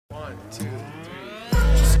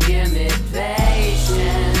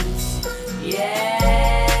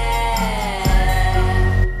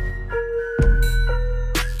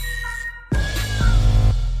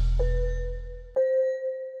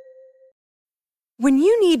When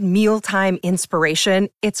you need mealtime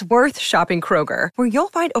inspiration, it's worth shopping Kroger, where you'll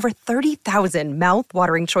find over 30,000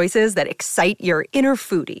 mouth-watering choices that excite your inner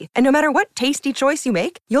foodie. And no matter what tasty choice you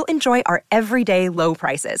make, you'll enjoy our everyday low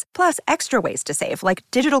prices, plus extra ways to save, like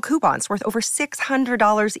digital coupons worth over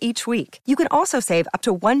 $600 each week. You can also save up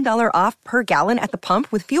to $1 off per gallon at the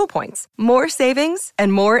pump with fuel points. More savings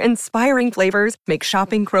and more inspiring flavors make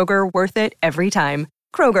shopping Kroger worth it every time.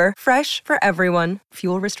 Kroger, fresh for everyone.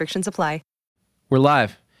 Fuel restrictions apply. We're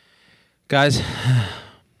live. Guys,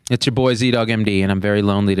 it's your boy Z-Dog MD, and I'm very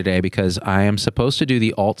lonely today because I am supposed to do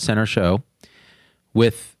the Alt Center show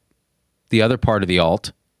with the other part of the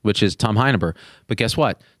Alt, which is Tom Heineber. But guess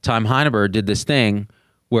what? Tom Heineber did this thing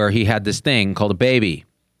where he had this thing called a baby,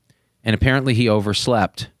 and apparently he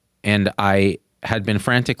overslept. And I had been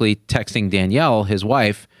frantically texting Danielle, his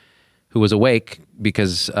wife, who was awake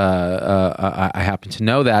because I happened to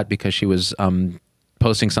know that because she was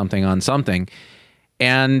posting something on something.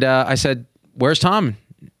 And I said, "Where's Tom?"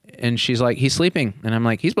 And she's like, "He's sleeping." And I'm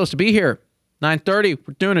like, "He's supposed to be here. 9:30.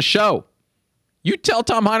 We're doing a show. You tell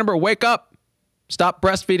Tom Heineber, wake up. Stop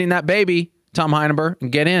breastfeeding that baby, Tom Heineber,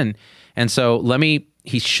 and get in." And so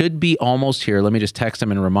he should be almost here. Let me just text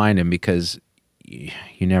him and remind him because you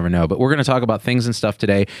never know. But we're going to talk about things and stuff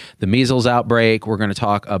today. The measles outbreak. We're going to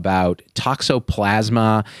talk about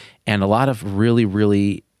toxoplasma and a lot of really,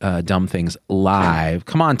 really dumb things live.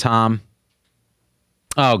 Come on, Tom.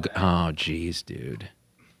 Oh, geez, dude.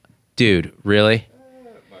 Dude, really?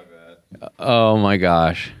 My bad. Oh, my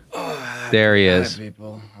gosh. There he is. Hi,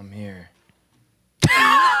 people. I'm here.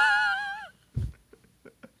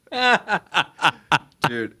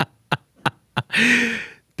 Dude.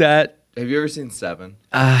 Have you ever seen Seven?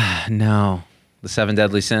 No. The Seven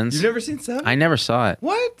Deadly Sins? You've never seen Seven? I never saw it.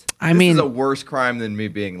 What? I this mean, is a worse crime than me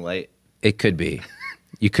being late. It could be.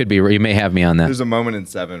 You may have me on that. There's a moment in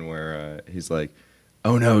Seven where he's like,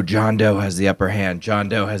 "Oh no, John Doe has the upper hand. John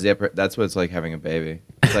Doe has the upper." That's what it's like having a baby.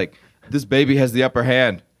 It's like this baby has the upper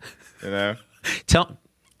hand. You know? Tell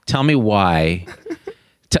me why.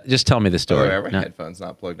 Just tell me the story. Oh, my headphone's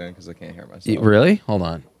not plugged in because I can't hear myself. Really? Hold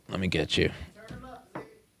on. Let me get you.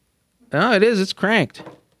 Oh, it is. It's cranked.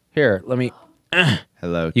 Here, let me.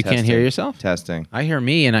 Hello. You can't hear yourself? Testing. I hear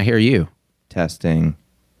me and I hear you. Testing.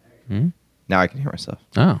 Now I can hear myself.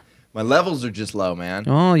 Oh. My levels are just low, man.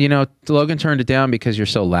 Oh, Logan turned it down because you're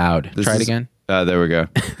so loud. Try it again. There we go.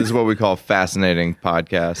 This is what we call fascinating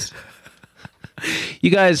podcast. You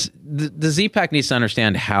guys, the Z-Pack needs to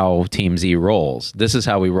understand how Team Z rolls. This is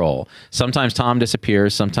how we roll. Sometimes Tom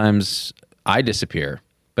disappears. Sometimes I disappear.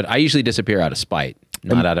 But I usually disappear out of spite,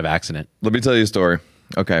 not out of accident. Let me tell you a story.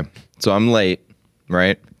 Okay. So I'm late,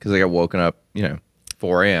 right? Because I got woken up,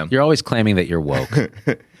 4 a.m. You're always claiming that you're woke.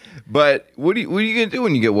 But what are you going to do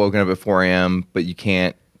when you get woken up at 4 a.m., but you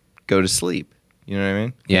can't go to sleep? You know what I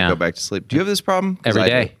mean? You can't go back to sleep. Do you have this problem? Every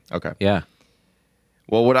day. Okay. Yeah.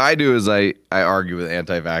 Well, what I do is I argue with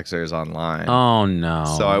anti-vaxxers online. Oh, no.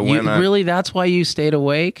 So I went really? That's why you stayed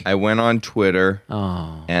awake? I went on Twitter.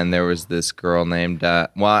 Oh. And there was this girl named, I'm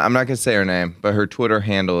not going to say her name, but her Twitter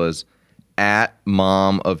handle is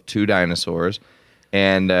 @mom-of-2 dinosaurs.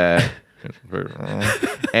 And it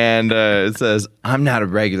says, "I'm not a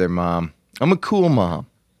regular mom. I'm a cool mom.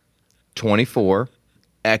 24,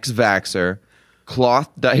 ex-vaxxer,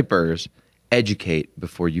 cloth diapers, educate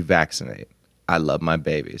before you vaccinate. I love my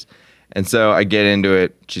babies." And so I get into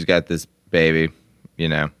it. She's got this baby,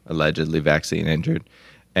 allegedly vaccine injured.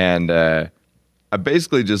 And I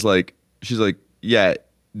basically just she's like, "Yeah,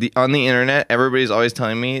 on the internet, everybody's always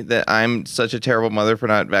telling me that I'm such a terrible mother for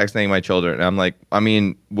not vaccinating my children." And I'm like,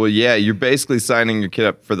 well, yeah, you're basically signing your kid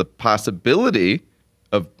up for the possibility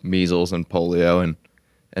of measles and polio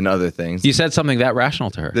and other things. You said something that rational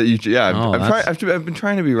to her. I've been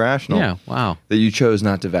trying to be rational. Yeah, wow. That you chose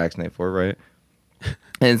not to vaccinate for, right?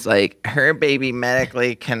 And it's like, her baby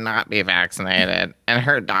medically cannot be vaccinated, and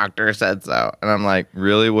her doctor said so. And I'm like,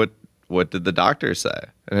 really? What did the doctor say?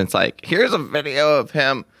 And it's like, here's a video of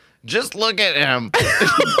him. Just look at him.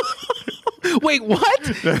 Wait, what?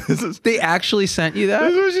 They actually sent you that?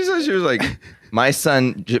 That's what she said. She was like, my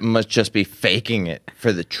son must just be faking it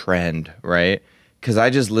for the trend, right? Because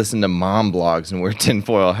I just listen to mom blogs and wear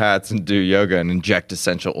tinfoil hats and do yoga and inject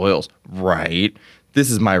essential oils, right? This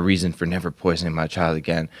is my reason for never poisoning my child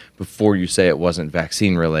again. Before you say it wasn't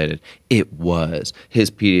vaccine related, it was. His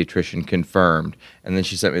pediatrician confirmed. And then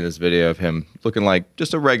she sent me this video of him looking like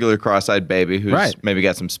just a regular cross-eyed baby who's maybe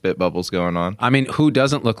got some spit bubbles going on. I mean, who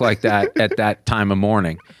doesn't look like that at that time of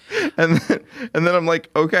morning? And then I'm like,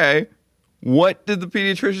 okay, what did the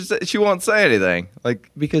pediatrician say? She won't say anything.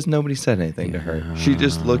 Because nobody said anything to her. She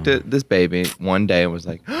just looked at this baby one day and was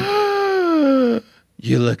like,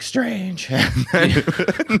 you look strange.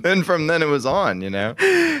 And then from then it was on,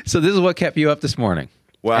 So this is what kept you up this morning.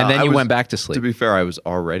 Well, and then you went back to sleep. To be fair, I was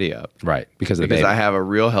already up. Right, because of the Because baby. I have a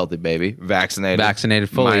real healthy baby, vaccinated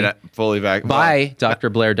fully. Fully vaccinated. By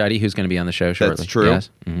Dr. Blair Duddy, who's going to be on the show shortly. That's true.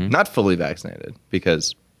 Yes. Mm-hmm. Not fully vaccinated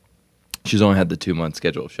because she's only had the 2-month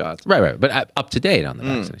schedule of shots. Right. But up to date on the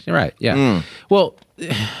vaccination. Right, yeah. Well,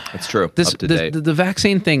 that's true. Up to date. The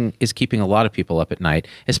vaccine thing is keeping a lot of people up at night,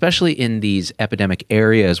 especially in these epidemic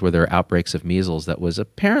areas where there are outbreaks of measles that was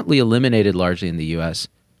apparently eliminated largely in the U.S.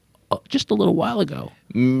 Just a little while ago.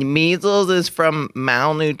 Measles is from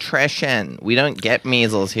malnutrition. We don't get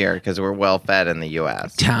measles here because we're well fed in the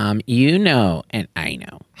U.S. Tom, you know, and I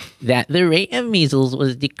know, that the rate of measles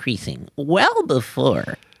was decreasing well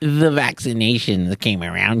before the vaccinations came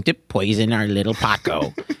around to poison our little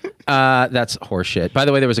Paco. That's horseshit. By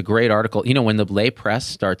the way, there was a great article. When the lay press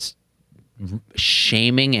starts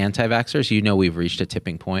shaming anti-vaxxers, we've reached a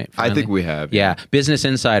tipping point. Finally. I think we have. Yeah. Business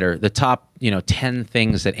Insider, the top, 10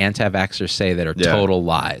 things that anti-vaxxers say that are total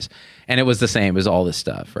lies. And it was the same as all this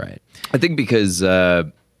stuff, right? I think because,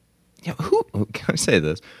 who can I say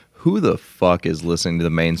this? Who the fuck is listening to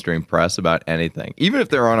the mainstream press about anything? Even if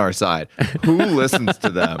they're on our side, who listens to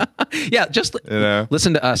them? Yeah, just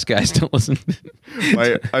listen to us, guys. Don't listen.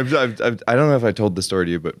 I don't know if I told the story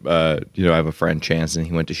to you, but I have a friend, Chance, and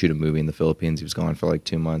he went to shoot a movie in the Philippines. He was gone for like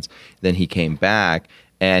 2 months. Then he came back,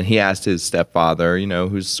 and he asked his stepfather,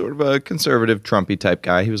 who's sort of a conservative, Trumpy type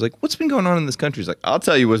guy. He was like, "What's been going on in this country?" He's like, "I'll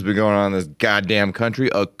tell you what's been going on in this goddamn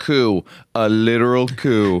country. A coup, a literal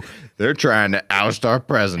coup. They're trying to oust our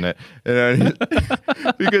president."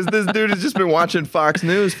 Because this dude has just been watching Fox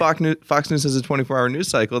News. Fox News has a 24-hour news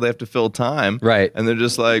cycle. They have to fill time. Right. And they're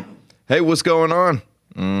just like, "Hey, what's going on?"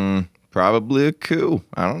 Probably a coup.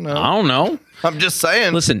 I don't know. I'm just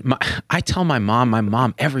saying. Listen, I tell my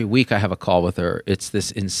mom every week I have a call with her. It's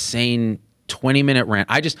this insane 20-minute rant.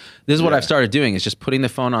 This is what I've started doing is just putting the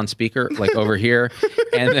phone on speaker, like over here,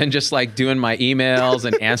 and then just like doing my emails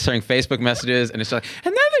and answering Facebook messages. And it's like,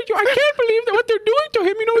 and then I can't believe that what they're doing to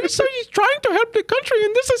him. He's trying to help the country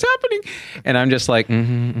and this is happening. And I'm just like,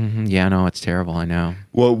 yeah, no, it's terrible. I know.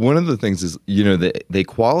 Well, one of the things is, they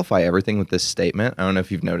qualify everything with this statement. I don't know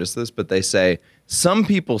if you've noticed this, but they say, some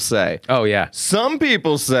people say. Oh, yeah. Some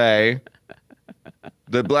people say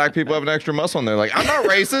that black people have an extra muscle, and they're like, "I'm not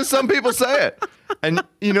racist." Some people say it, and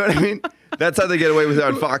you know what I mean. That's how they get away with it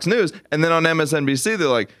on Fox News, and then on MSNBC, they're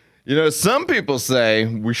like, some people say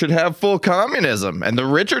we should have full communism, and the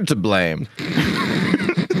rich are to blame.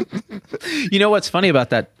 What's funny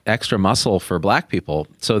about that extra muscle for black people?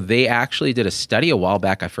 So they actually did a study a while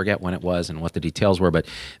back. I forget when it was and what the details were, but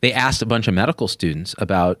they asked a bunch of medical students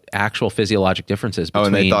about actual physiologic differences between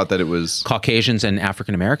and they thought that it was Caucasians and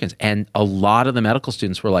African Americans. And a lot of the medical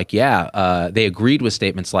students were like, they agreed with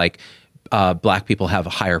statements like, black people have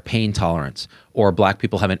a higher pain tolerance, or black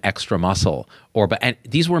people have an extra muscle, and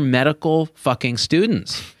these were medical fucking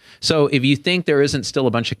students. So if you think there isn't still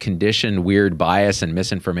a bunch of conditioned weird bias and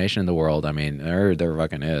misinformation in the world, I mean, there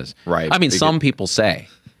fucking is. Right. I mean, some people say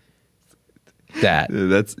that.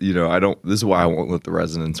 That's, this is why I won't let the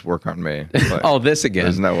residents work on me. Oh, this again.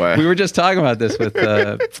 There's no way. We were just talking about this with,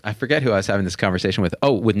 I forget who I was having this conversation with.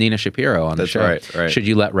 Oh, with Nina Shapiro on the show. Right. Should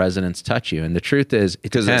you let residents touch you? And the truth is,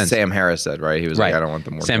 it depends. Because Sam Harris said, right? He was like, I don't want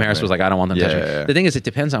them working Sam Harris on me. was like, I don't want them touching me. Yeah. The thing is, it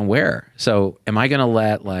depends on where. So am I going to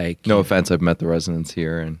let No offense, I've met the residents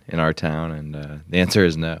here in our town, and the answer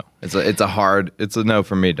is no. It's a no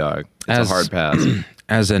for me, dog. It's a hard pass.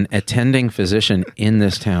 As an attending physician in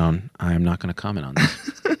this town, I'm not going to comment on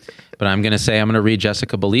this. But I'm going to read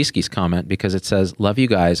Jessica Beliski's comment because it says, "Love you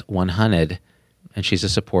guys, 100." And she's a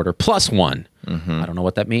supporter +1. Mm-hmm. I don't know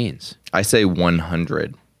what that means. I say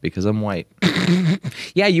 100 because I'm white.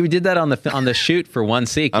 Yeah, you did that on the shoot for One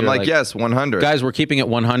Seek. I'm like, yes, 100. Guys, we're keeping it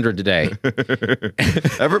 100 today.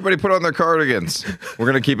 Everybody put on their cardigans.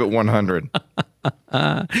 We're going to keep it 100.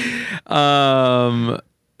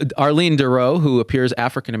 Arlene Duro, who appears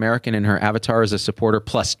African American in her avatar, as a supporter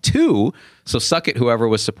 +2. So suck it, whoever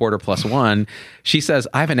was supporter +1. She says,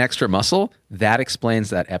 "I have an extra muscle." That explains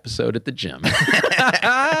that episode at the gym.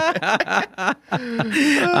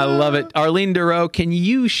 I love it. Arlene Duro, can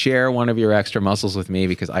you share one of your extra muscles with me?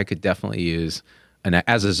 Because I could definitely use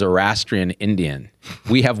as a Zoroastrian Indian.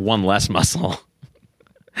 We have one less muscle.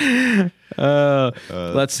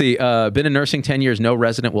 Let's see. Been in nursing 10 years. No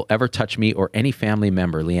resident will ever touch me or any family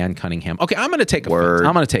member. Leanne Cunningham. Okay, I'm going to take offense.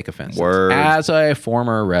 I'm going to take offense. Word. As a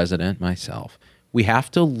former resident myself, we have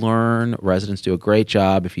to learn. Residents do a great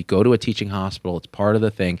job. If you go to a teaching hospital, it's part of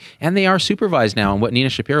the thing. And they are supervised now. And what Nina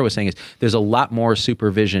Shapiro was saying is there's a lot more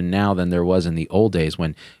supervision now than there was in the old days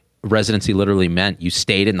when residency literally meant you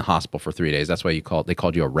stayed in the hospital for 3 days. That's why they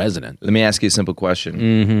called you a resident. Let me ask you a simple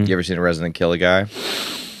question. You ever seen a resident kill a guy?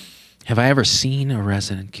 Have I ever seen a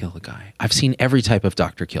resident kill a guy? I've seen every type of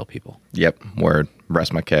doctor kill people. Yep. Word.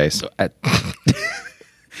 Rest my case.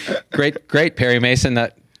 Great Perry Mason.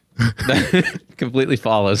 That completely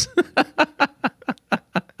follows.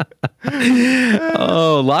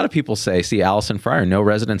 Oh, a lot of people say, see, Allison Fryer, no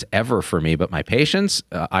residents ever for me, but my patients,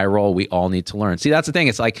 eye roll, we all need to learn. See, that's the thing.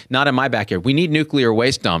 It's like, not in my backyard. We need nuclear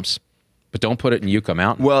waste dumps, but don't put it in Yucca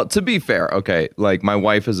Mountain. Well, to be fair, okay, like my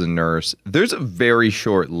wife is a nurse. There's a very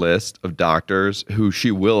short list of doctors who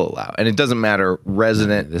she will allow, and it doesn't matter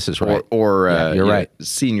resident. This is right. Or you're right.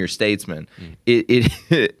 Senior statesman.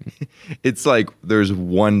 It's like there's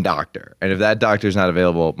one doctor, and if that doctor's not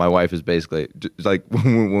available, my wife is basically like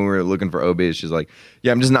when we were looking for OBs, she's like,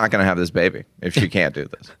 "Yeah, I'm just not gonna have this baby if she can't do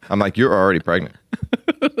this." I'm like, "You're already pregnant."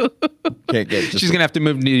 Can't get. She's going to have to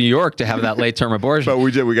move to New York to have that late term abortion. But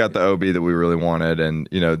we got the OB that we really wanted, and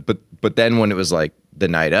but then when it was like the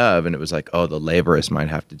night of, and it was like, oh, the laborist might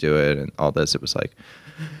have to do it, and all this, it was like,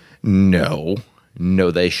 no,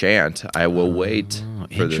 they shan't. I will wait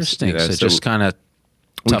for this. Interesting. So just kind of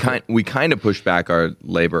we kind of pushed back our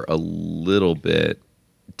labor a little bit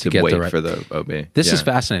to wait for the OB. This is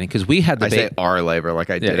fascinating because we had the I say our labor like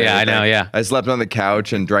I did. Yeah, I know. Yeah, I slept on the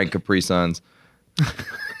couch and drank Capri Suns.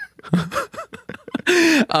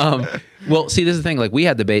 Well, see, this is the thing. Like, we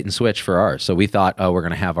had the bait and switch for ours, so we thought, oh, we're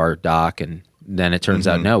going to have our doc, and then it turns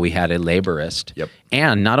out, no, we had a laborist. Yep.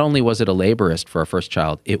 And not only was it a laborist for our first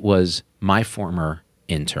child, it was my former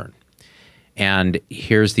intern. And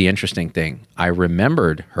here's the interesting thing: I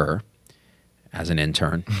remembered her as an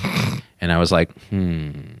intern, and I was like,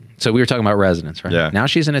 So we were talking about residents, right? Yeah. Now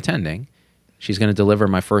she's an attending. She's going to deliver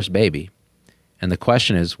my first baby, and the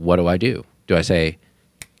question is, what do I do? Do I say,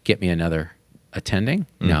 get me another attending?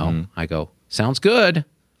 No. I go, sounds good.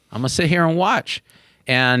 I'm going to sit here and watch.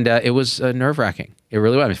 And it was nerve-wracking. It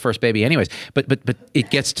really was. My first baby anyways. But it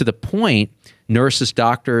gets to the point, nurses,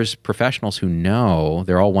 doctors, professionals who know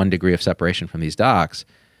they're all 1 degree of separation from these docs,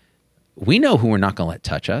 we know who we're not going to let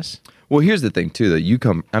touch us. Well, here's the thing, too,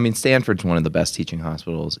 that Stanford's one of the best teaching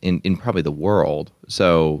hospitals in probably the world.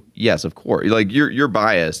 So, yes, of course. Like, you're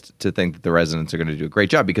biased to think that the residents are going to do a great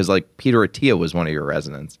job because, like, Peter Attia was one of your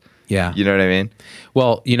residents. Yeah. You know what I mean?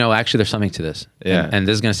 Well, actually, there's something to this. Yeah. And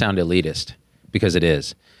this is going to sound elitist because it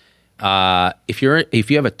is. If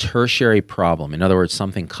you have a tertiary problem, in other words,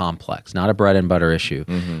 something complex, not a bread and butter issue,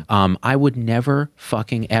 I would never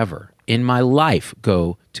fucking ever in my life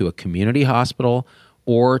go to a community hospital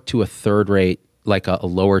or to a third-rate, like a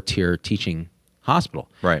lower-tier teaching hospital.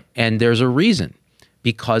 Right. And there's a reason,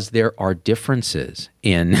 because there are differences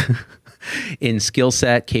in skill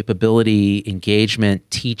set, capability, engagement,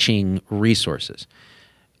 teaching, resources.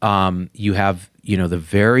 You have, the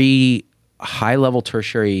very high-level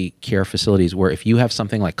tertiary care facilities where if you have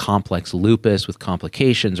something like complex lupus with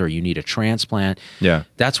complications or you need a transplant,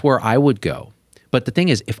 that's where I would go. But the thing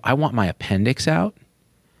is, if I want my appendix out,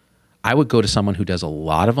 I would go to someone who does a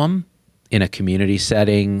lot of them in a community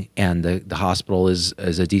setting, and the hospital is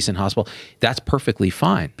a decent hospital. That's perfectly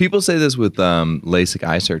fine. People say this with LASIK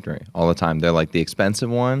eye surgery all the time. They're like, the expensive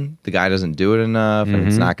one, the guy doesn't do it enough, and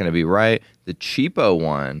it's not going to be right. The cheapo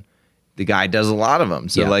one, the guy does a lot of them,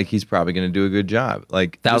 so like he's probably going to do a good job.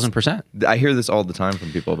 Like 1,000%. I hear this all the time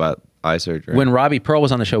from people about eye surgery. When Robbie Pearl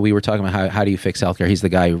was on the show, we were talking about how do you fix healthcare. He's the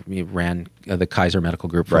guy who ran the Kaiser Medical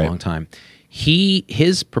Group for a long time.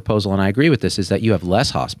 His proposal, and I agree with this, is that you have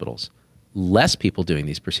less hospitals, less people doing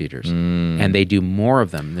these procedures, and they do more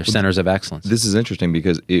of them. They're centers of excellence. This is interesting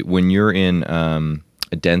because when you're in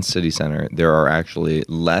a dense city center, there are actually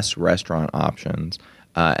less restaurant options,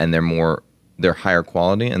 and they're higher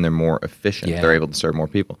quality and they're more efficient. They're able to serve more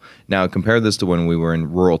people. Now, compare this to when we were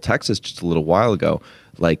in rural Texas just a little while ago.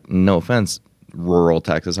 Like, no offense, rural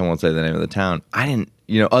Texas, I won't say the name of the town. I didn't,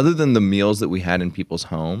 other than the meals that we had in people's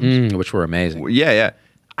homes, which were amazing. Yeah.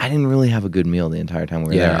 I didn't really have a good meal the entire time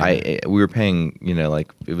we were there. We were paying,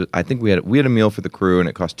 I think we had a meal for the crew and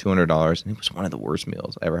it cost $200, and it was one of the worst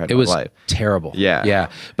meals I ever had in my life. It was terrible. Yeah.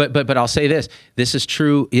 But I'll say this. This is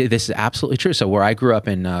true. This is absolutely true. So where I grew up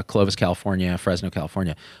in Clovis, California, Fresno,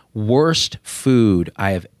 California, worst food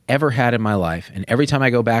I have ever had in my life. And every time I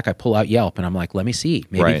go back, I pull out Yelp and I'm like, let me see.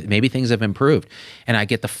 Maybe things have improved. And I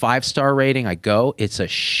get the 5-star rating. I go, it's the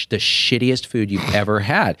shittiest food you've ever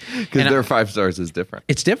had. Because their 5 stars is different.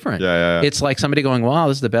 It's different. Yeah. It's like somebody going, wow,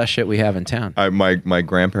 this is the best shit we have in town. My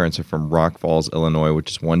grandparents are from Rock Falls, Illinois,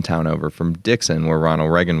 which is one town over from Dixon, where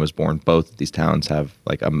Ronald Reagan was born. Both of these towns have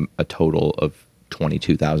like a total of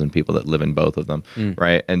 22,000 people that live in both of them,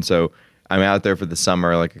 right? And so I'm out there for the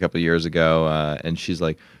summer like a couple of years ago, and she's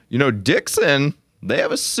like, Dixon, they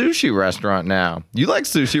have a sushi restaurant now. You like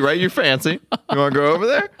sushi, right? You're fancy. You want to go over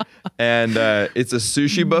there? And it's a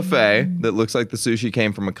sushi buffet that looks like the sushi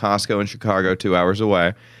came from a Costco in Chicago 2 hours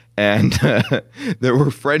away. And there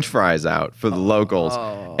were French fries out for the locals.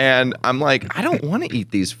 And I'm like, I don't want to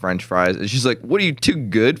eat these French fries. And she's like, what, are you too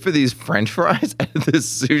good for these French fries at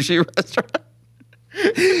this sushi restaurant?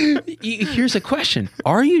 Here's a question: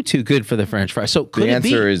 are you too good for the French fries? So could the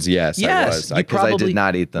answer is yes. Yes, I was because I did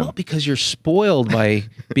not eat them. Well, because you're spoiled by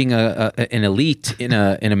being an elite in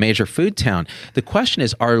a major food town. The question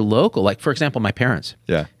is, are local, like for example, my parents.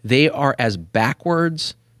 Yeah, they are as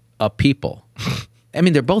backwards a people. I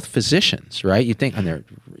mean, they're both physicians, right? You think, and they're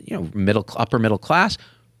upper middle class.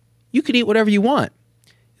 You could eat whatever you want.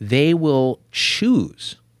 They will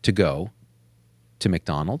choose to go to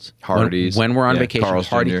McDonald's, Hardee's, when we're on vacation, Carl's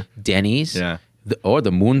Hardee's, Jr. Denny's, Yeah.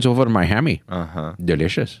 The moon's over Miami. Uh-huh.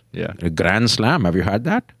 Delicious. Yeah. A Grand Slam. Have you had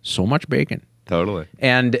that? So much bacon. Totally.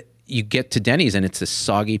 And you get to Denny's and it's this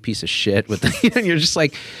soggy piece of shit with and you're just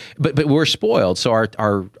like, but we're spoiled. So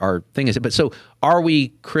our thing is, but so are we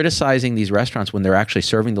criticizing these restaurants when they're actually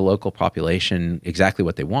serving the local population exactly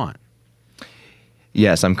what they want?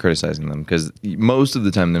 Yes, I'm criticizing them because most of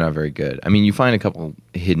the time they're not very good. I mean, you find a couple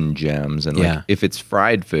hidden gems, and like if it's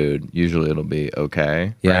fried food, usually it'll be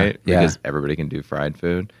okay, right? Because everybody can do fried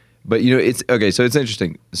food. But it's okay. So it's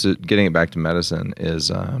interesting. So getting it back to medicine is,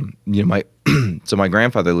 my so my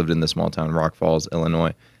grandfather lived in the small town Rock Falls,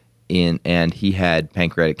 Illinois, and he had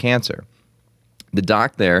pancreatic cancer. The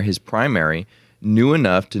doc there, his primary, knew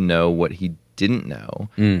enough to know what he didn't know,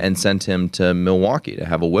 and sent him to Milwaukee to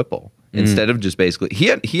have a Whipple. Instead of just basically,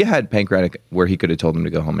 he had pancreatic where he could have told him to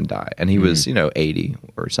go home and die. And he was, 80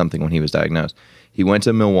 or something when he was diagnosed. He went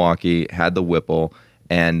to Milwaukee, had the Whipple,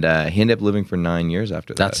 and he ended up living for 9 years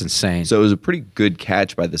after that. That's insane. So it was a pretty good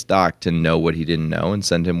catch by this doc to know what he didn't know and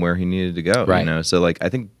send him where he needed to go. Right. So like, I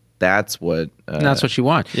think that's what... and that's what you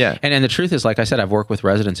want. Yeah. And the truth is, like I said, I've worked with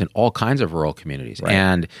residents in all kinds of rural communities. Right.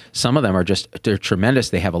 And some of them are they're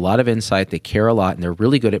tremendous. They have a lot of insight. They care a lot. And they're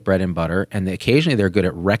really good at bread and butter. And occasionally they're good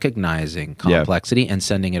at recognizing complexity and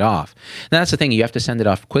sending it off. And that's the thing. You have to send it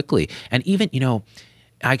off quickly. And even,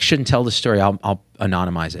 I shouldn't tell the story. I'll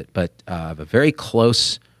anonymize it. But I have a very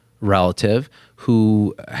close relative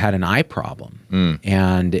who had an eye problem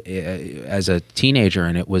and as a teenager,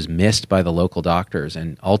 and it was missed by the local doctors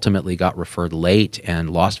and ultimately got referred late and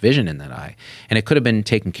lost vision in that eye. And it could have been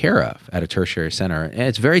taken care of at a tertiary center. And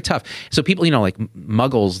it's very tough. So people, like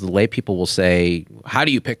muggles, the lay people will say, how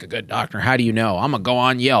do you pick a good doctor? How do you know? I'm going to go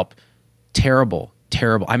on Yelp. Terrible.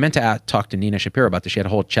 I meant to talk to Nina Shapiro about this. She had a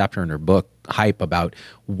whole chapter in her book, Hype, about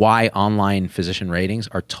why online physician ratings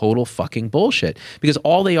are total fucking bullshit. Because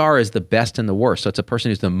all they are is the best and the worst. So it's a person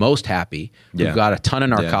who's the most happy, who got a ton of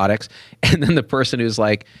narcotics, and then the person who's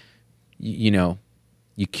like, you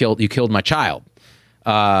killed my child.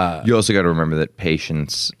 You also got to remember that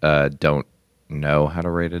patients don't know how to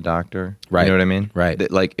rate a doctor. Right. You know what I mean? Right.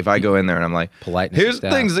 That, like, if I go in there and I'm like, Politeness here's is the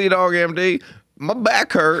down. thing, Z-Dog MD. My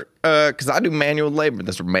back hurt because I do manual labor.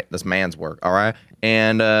 This man's work, all right?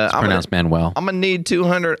 And It's pronounced Manuel. I'm going to need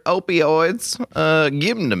 200 opioids.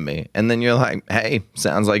 Give them to me. And then you're like, hey,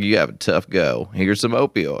 sounds like you have a tough go. Here's some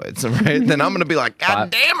opioids, right? Then I'm going to be like, God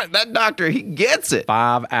damn it, that doctor, he gets it.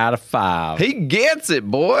 5 out of 5. He gets it,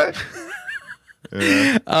 boy.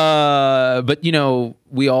 But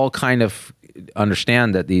we all kind of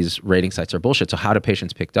understand that these rating sites are bullshit. So how do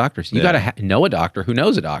patients pick doctors? You got to know a doctor who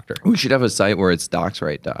knows a doctor. We should have a site where it's docs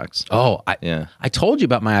rate docs. Oh, I told you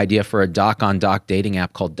about my idea for a doc-on-doc dating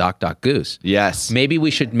app called Doc.Goose. Yes. Maybe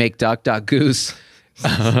we should make Doc.Goose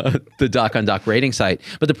the doc-on-doc rating site.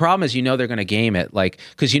 But the problem is, they're going to game it. Like,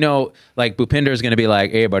 because, like Bhupinder is going to be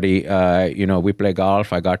like, hey, buddy, we play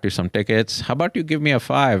golf. I got you some tickets. How about you give me a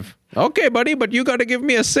 5? Okay, buddy, but you got to give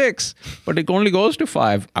me a 6. But it only goes to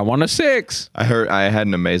 5. I want a 6. I had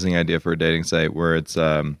an amazing idea for a dating site where it's, you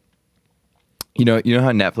know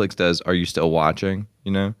how Netflix does, Are You Still Watching?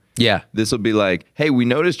 Yeah. This will be like, hey, we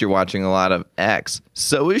noticed you're watching a lot of X.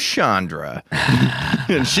 So is Chandra.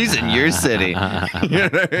 And she's in your city. You know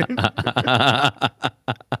what I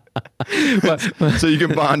mean? So you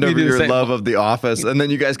can bond over your love of The Office. And then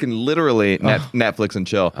you guys can literally Netflix and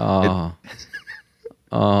chill.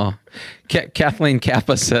 Kathleen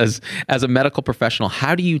Kappa says, as a medical professional,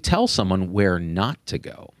 how do you tell someone where not to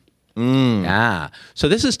go? So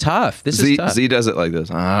this is tough. Z does it like this.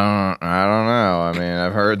 I don't know. I mean,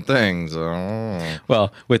 I've heard things.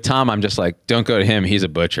 Well, with Tom, I'm just like, don't go to him. He's a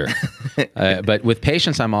butcher. But with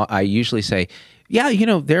patients, I usually say,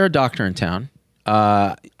 they're a doctor in town.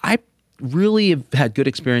 I really have had good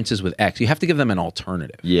experiences with X, you have to give them an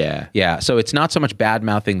alternative. Yeah. Yeah. So it's not so much bad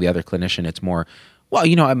mouthing the other clinician. It's more,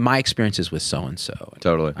 well, my experiences with so-and-so.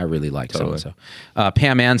 Totally. I really like Totally. so-and-so.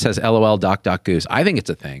 Pam Ann says, LOL, Doc Goose. I think it's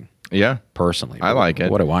a thing, Yeah. personally. I like it.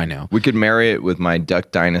 What do I know? We could marry it with my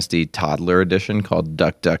Duck Dynasty toddler edition called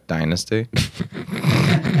Duck Dynasty.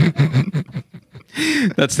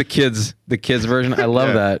 That's the kids version. I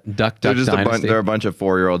love that. Duck Dynasty. They're a bunch of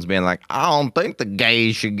 4-year-olds being like, I don't think the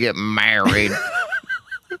gays should get married.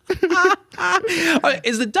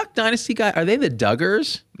 Is the Duck Dynasty guy, are they the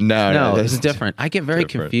Duggars? No, it's different. I get very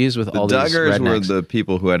confused with all these Duggars were rednecks. the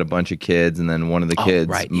people who had a bunch of kids, and then one of the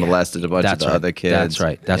kids molested a bunch of the other kids.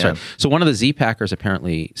 That's right. So one of the Z-Packers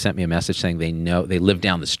apparently sent me a message saying they live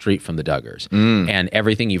down the street from the Duggars, and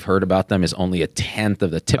everything you've heard about them is only a tenth of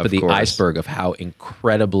the tip of the iceberg of how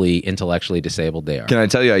incredibly intellectually disabled they are. Can I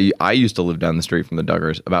tell you, I used to live down the street from the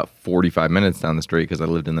Duggars, about 45 minutes down the street because I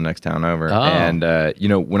lived in the next town over. Oh. And,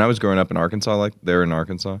 when I was growing up in Arkansas, like they're in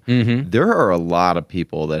Arkansas, there are a lot of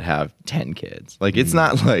people that have 10 kids. Like it's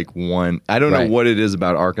not like one. I don't know what it is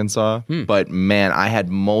about Arkansas, but man, I had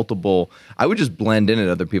multiple. I would just blend in at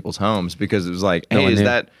other people's homes because it was like, hey, is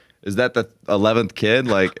that the 11th kid?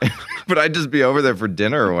 Like, but I'd just be over there for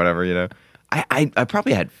dinner or whatever. I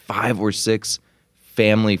probably had 5 or 6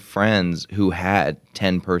 family friends who had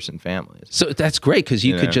 10-person families. So that's great because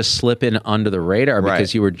you could just slip in under the radar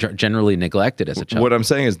because you were generally neglected as a child. What I'm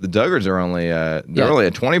saying is the Duggars are only only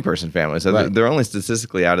a 20-person family, so they're only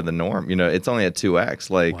statistically out of the norm. It's only a 2x.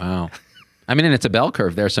 Like wow. I mean, and it's a bell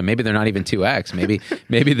curve there, so maybe they're not even 2x.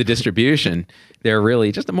 Maybe the distribution, they're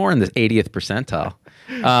really just more in the 80th percentile.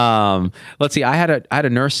 Let's see. I had a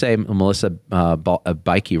nurse say, Melissa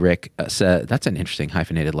Bikey Rick said, that's an interesting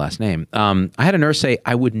hyphenated last name. I had a nurse say,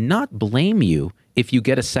 I would not blame you if you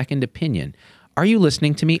get a second opinion. Are you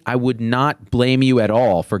listening to me? I would not blame you at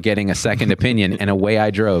all for getting a second opinion. And away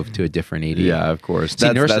I drove to a different ED. Yeah, of course.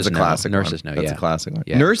 See, That's a classic one. Nurses know. That's a classic one.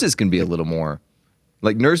 Yeah. Nurses can be a little more.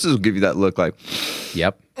 Like nurses will give you that look like,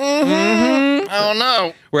 yep. oh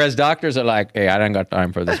no. Whereas doctors are like, hey, I don't got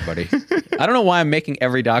time for this, buddy. I don't know why I'm making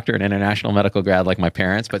every doctor an international medical grad like my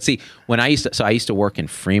parents. But see, when I used to work in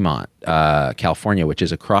Fremont, California, which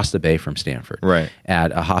is across the bay from Stanford, right,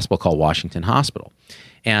 at a hospital called Washington Hospital.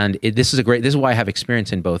 And this is why I have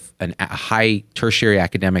experience in both a high tertiary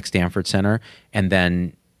academic Stanford center and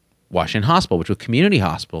then Washington Hospital, which was a community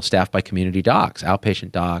hospital staffed by community docs,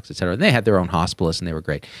 outpatient docs, et cetera. And they had their own hospitalists and they were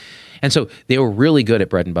great. And so they were really good at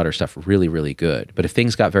bread and butter stuff, really, really good. But if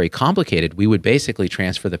things got very complicated, we would basically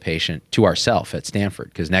transfer the patient to ourselves at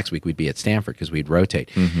Stanford because next week we'd be at Stanford because we'd rotate.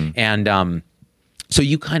 And so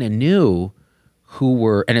you kind of knew who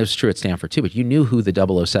were, and it was true at Stanford too, but you knew who the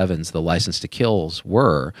 007s, the license to kills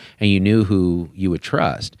were, and you knew who you would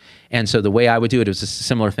trust. And so the way I would do it was a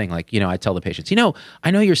similar thing. Like, I'd tell the patients,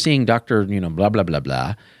 I know you're seeing Dr., blah, blah, blah,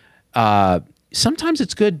 blah. Sometimes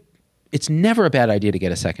it's good. It's never a bad idea to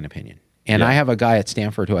get a second opinion. And I have a guy at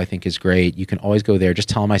Stanford who I think is great. You can always go there. Just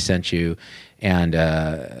tell him I sent you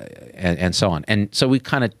and so on. And so we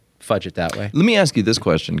kind of fudge it that way. Let me ask you this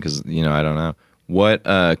question because, I don't know. What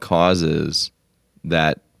causes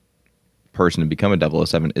that person to become a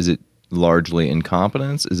 007? Is it largely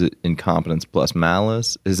incompetence? Is it incompetence plus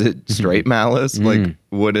malice? Is it straight malice? Like,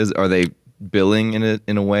 are they billing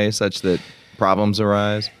in a way such that problems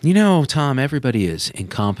arise? Tom, everybody is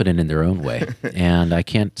incompetent in their own way. And I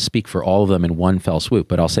can't speak for all of them in one fell swoop,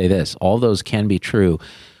 but I'll say this. All those can be true.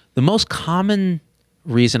 The most common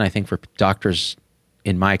reason I think for doctors,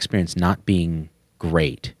 in my experience, not being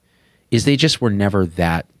great is they just were never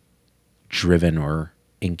that driven or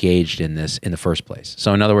engaged in this in the first place.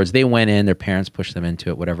 So in other words, they went in, their parents pushed them into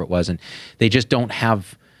it, whatever it was, and they just don't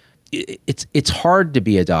have, it's hard to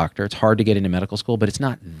be a doctor. It's hard to get into medical school, but it's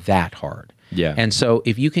not that hard. Yeah. And so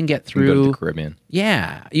if you can get through, go to the Caribbean.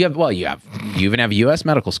 Yeah. You even have US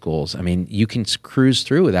medical schools. I mean, you can cruise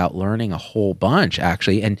through without learning a whole bunch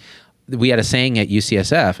actually. And we had a saying at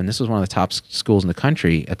UCSF, and this was one of the top schools in the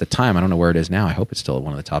country at the time. I don't know where it is now. I hope it's still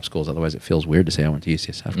one of the top schools. Otherwise, it feels weird to say I went to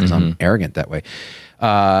UCSF because I'm arrogant that way.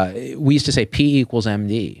 We used to say P equals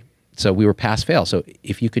MD. So we were pass fail. So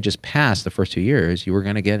if you could just pass the first 2 years, you were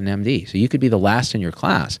going to get an MD. So you could be the last in your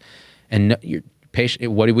class. And your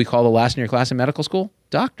patient, what do we call the last in your class in medical school?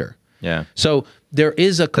 Doctor. Yeah. So there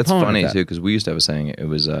is a component. That's funny of that. too, because we used to have a saying. It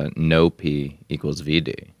was no P equals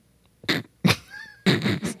VD.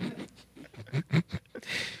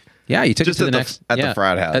 Yeah, you took Just it to at the the- next at the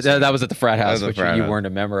frat house. That was at the frat house, the which frat you house. weren't a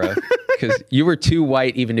member of because you were too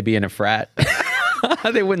white even to be in a frat.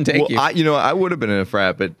 They wouldn't take you. I would have been in a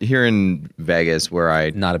frat, but here in Vegas,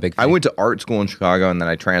 where Not a big I thing. went to art school in Chicago, and then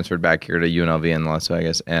I transferred back here to UNLV in Las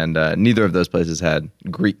Vegas, and neither of those places had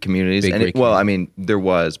Greek communities. Big And Greek well, I mean, there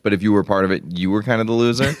was, but if you were part of it, you were kind of the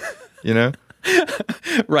loser, you know?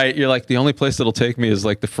 Right. You're like, the only place that'll take me is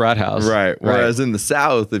like the frat house. Right. Whereas in the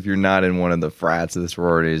South, if you're not in one of the frats or the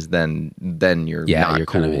sororities, then you're not you're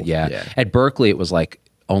cool. kind of At Berkeley, it was like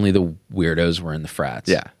only the weirdos were in the frats.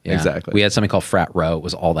 Yeah, exactly. We had something called Frat Row. It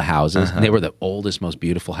was all the houses, and they were the oldest, most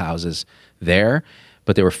beautiful houses there,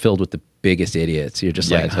 but they were filled with the biggest idiots. You're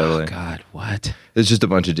just Yeah, like, totally. oh God, what? It's just a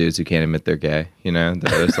bunch of dudes who can't admit they're gay, you know?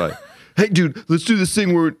 They're just like, hey, dude, let's do this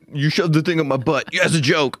thing where you shove the thing up my butt as a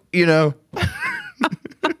joke, you know?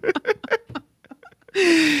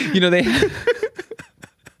 They.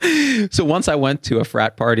 So once I went to a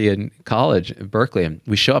frat party in college in Berkeley, and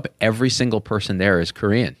we show up, every single person there is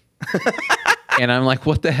Korean. And I'm like,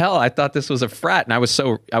 what the hell? I thought this was a frat. And I was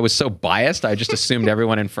so biased. I just assumed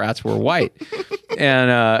everyone in frats were white.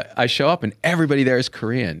 And I show up and everybody there is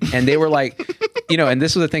Korean. And they were like, and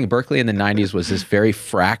this was the thing, Berkeley in the 90s was this very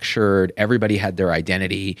fractured, everybody had their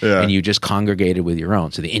identity and you just congregated with your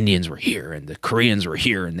own. So the Indians were here and the Koreans were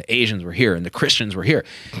here and the Asians were here and the Christians were here.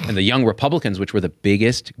 And the young Republicans, which were the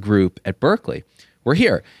biggest group at Berkeley, were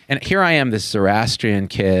here. And here I am, this Zoroastrian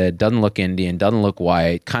kid, doesn't look Indian, doesn't look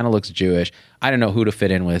white, kind of looks Jewish. I don't know who to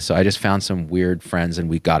fit in with. So I just found some weird friends and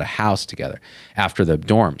we got a house together after the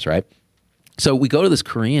dorms, right? So we go to this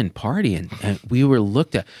Korean party and we were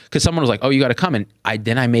looked at because someone was like, oh, you got to come. And I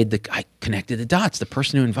connected the dots. The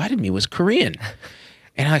person who invited me was Korean.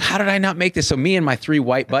 And I'm like, how did I not make this? So me and my 3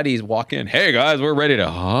 white buddies walk in. Hey guys, we're ready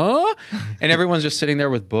to, And everyone's just sitting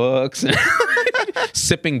there with books and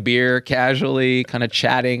sipping beer casually, kind of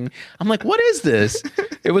chatting. I'm like, what is this?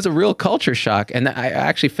 It was a real culture shock. And I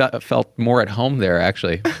actually felt more at home there,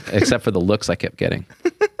 actually, except for the looks I kept getting.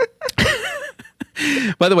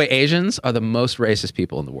 By the way, Asians are the most racist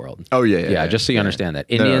people in the world. Oh, yeah. Just so you understand that.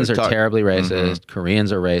 Indians are terribly racist.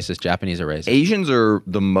 Koreans are racist. Japanese are racist. Asians are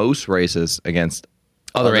the most racist against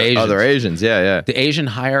Other Asians. Other Asians, yeah. The Asian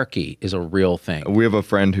hierarchy is a real thing. We have a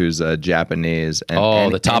friend who's Japanese.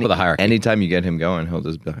 And the top of the hierarchy. Anytime you get him going, he'll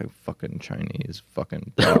just be like, fucking Chinese,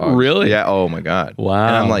 fucking dogs. Really? Yeah, oh my God. Wow.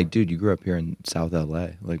 And I'm like, dude, you grew up here in South LA.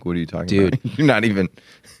 Like, what are you talking Dude. about? You're not even...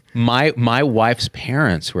 My wife's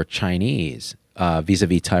parents, who are Chinese,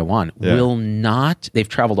 vis-a-vis Taiwan, they've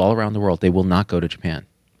traveled all around the world. They will not go to Japan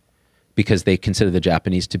because they consider the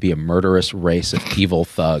Japanese to be a murderous race of evil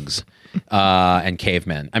thugs and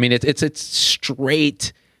cavemen. I mean, it's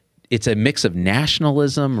straight. It's a mix of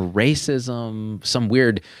nationalism, racism, some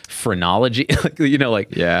weird phrenology.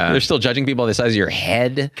 They're still judging people the size of your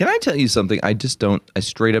head. Can I tell you something? I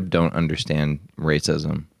straight up don't understand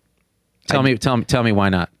racism. Tell me why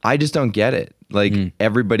not? I just don't get it. Like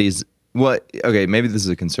everybody's okay, maybe this is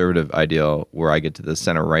a conservative ideal where I get to the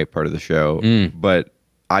center right part of the show, but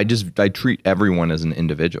I treat everyone as an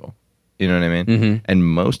individual. You know what I mean? Mm-hmm. And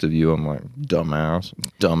most of you, I'm like, dumbass.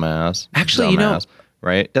 Actually, dumbass,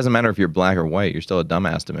 right? It doesn't matter if you're black or white, you're still a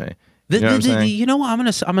dumbass to me. You know what I'm saying? You know what? I'm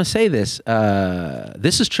gonna say this.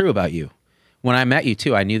 This is true about you. When I met you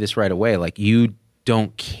too, I knew this right away. Like, you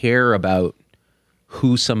don't care about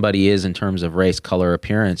who somebody is in terms of race, color,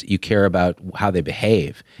 appearance. You care about how they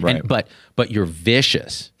behave. Right. But you're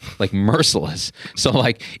vicious, like merciless. So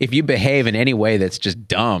like, if you behave in any way that's just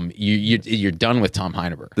dumb, you're done with Tom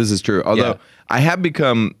Heineberg. This is true. Although I have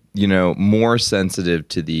become, more sensitive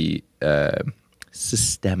to the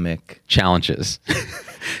systemic challenges.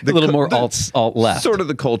 A little more alt left. Sort of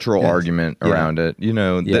the cultural argument around it.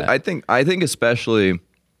 I think especially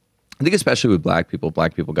with black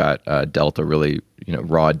people got dealt a really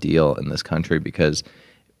raw deal in this country because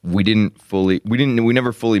we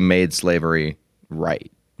never fully made slavery right.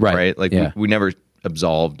 Like we never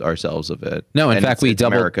absolved ourselves of it. No, in fact, we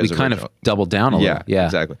kind of doubled down a little. Yeah,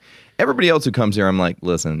 exactly. Everybody else who comes here, I'm like,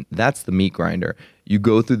 listen, that's the meat grinder. You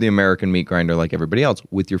go through the American meat grinder like everybody else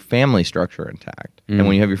with your family structure intact. And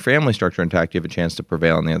when you have your family structure intact, you have a chance to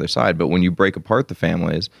prevail on the other side. But when you break apart the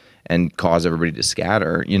families and cause everybody to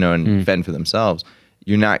scatter, and fend for themselves,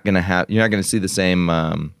 you're not going to see the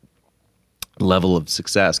same level of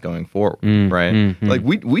success going forward, right? Like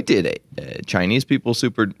we did Chinese people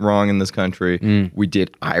super wrong in this country. We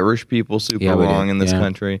did Irish people super wrong in this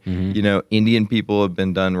country. Indian people have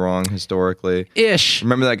been done wrong historically.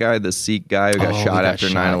 Remember that guy, the Sikh guy who got shot after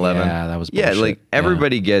 9/11? Yeah, that was bullshit. Yeah, like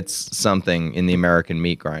everybody gets something in the American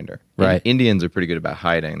meat grinder. Right. And Indians are pretty good about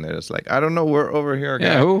hiding. They're just like, I don't know, we're over here. Guy.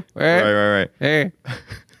 Yeah, who? Right. Hey.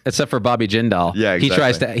 Except for Bobby Jindal. Yeah,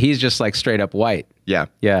 exactly. He's just like straight up white. Yeah.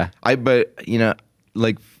 Yeah. But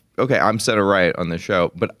okay, I'm set it right on the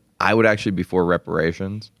show, but I would actually be for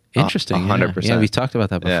reparations. Interesting. 100%. Yeah, we talked about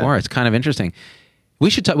that before. Yeah. It's kind of interesting. We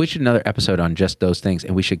should another episode on just those things,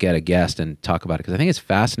 and we should get a guest and talk about it because I think it's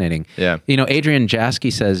fascinating. Yeah. You know, Adrian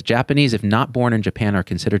Jaski says Japanese, if not born in Japan, are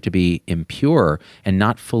considered to be impure and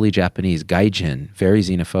not fully Japanese. Gaijin, very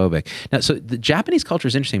xenophobic. Now, so the Japanese culture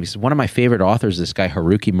is interesting because one of my favorite authors, this guy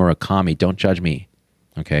Haruki Murakami. Don't judge me,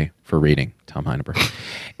 okay, for reading Tom Heineberg,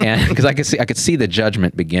 and because I could see the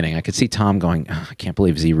judgment beginning. I could see Tom going, oh, I can't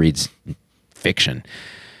believe Z reads fiction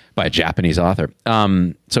by a Japanese author.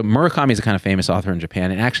 So Murakami is a kind of famous author in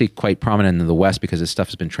Japan and actually quite prominent in the West because his stuff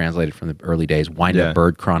has been translated from the early days. Wind Up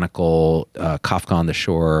Bird Chronicle, Kafka on the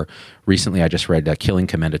Shore. Recently, I just read Killing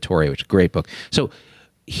Commendatore, which is a great book. So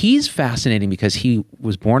he's fascinating because he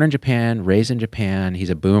was born in Japan, raised in Japan. He's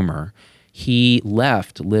a boomer. He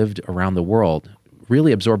lived around the world,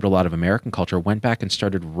 really absorbed a lot of American culture, went back and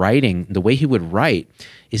started writing. The way he would write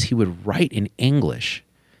is he would write in English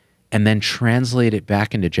and then translate it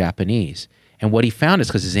back into Japanese. And what he found is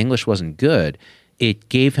because his English wasn't good, it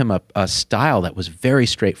gave him a style that was very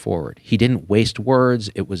straightforward. He didn't waste words.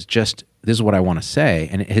 It was just, this is what I want to say.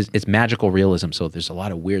 And it's magical realism. So there's a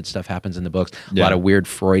lot of weird stuff happens in the books, a lot of weird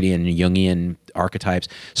Freudian, Jungian archetypes.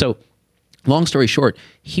 So long story short,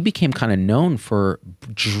 he became kind of known for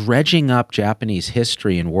dredging up Japanese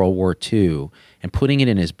history in World War II and putting it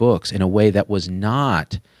in his books in a way that was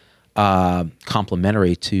not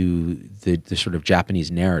complementary to the sort of Japanese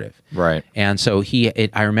narrative. Right. And so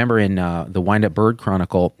I remember in the Wind Up Bird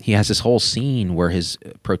Chronicle, he has this whole scene where his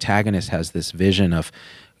protagonist has this vision of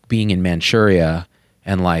being in Manchuria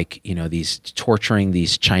and these torturing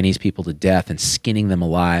these Chinese people to death and skinning them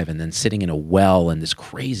alive and then sitting in a well and this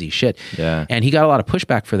crazy shit. Yeah. And he got a lot of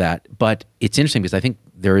pushback for that. But it's interesting because I think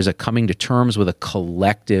there is a coming to terms with a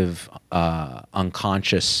collective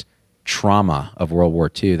unconscious trauma of World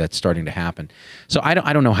War II that's starting to happen. So I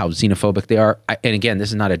don't know how xenophobic they are. And again, this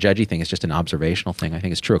is not a judgy thing. It's just an observational thing. I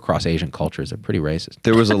think it's true across Asian cultures. They're pretty racist.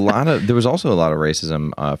 There was also a lot of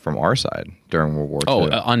racism from our side during World War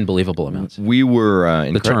II. Unbelievable amounts. We were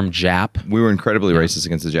The term Jap. We were incredibly racist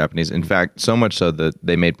against the Japanese. In fact, so much so that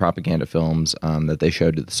they made propaganda films that they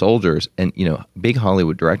showed to the soldiers. And big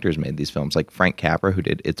Hollywood directors made these films, like Frank Capra, who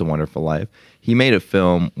did It's a Wonderful Life. He made a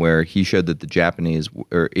film where he showed that the Japanese,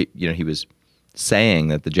 he was saying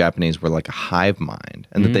that the Japanese were like a hive mind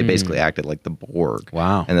and that they basically acted like the Borg.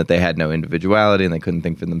 Wow. And that they had no individuality and they couldn't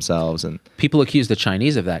think for themselves. And people accuse the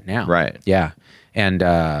Chinese of that now. Right. Yeah. And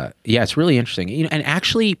it's really interesting. And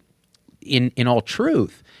actually, in all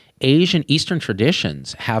truth, Eastern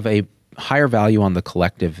traditions have a higher value on the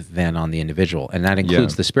collective than on the individual. And that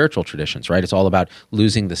includes the spiritual traditions, right? It's all about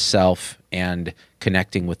losing the self and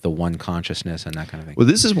connecting with the one consciousness and that kind of thing. Well,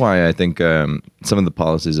 this is why I think some of the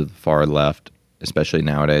policies of the far left, especially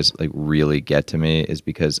nowadays, really get to me, is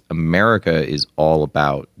because America is all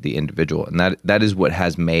about the individual. And that is what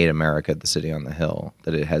has made America the city on the hill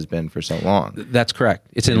that it has been for so long. That's correct.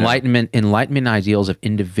 It's enlightenment ideals of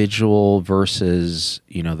individual versus,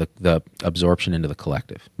 the absorption into the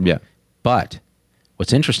collective. Yeah. But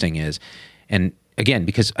what's interesting is, and again,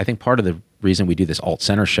 because I think part of the reason we do this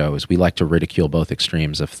alt-center show is we like to ridicule both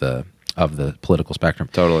extremes of the political spectrum.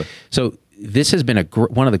 Totally. So this has been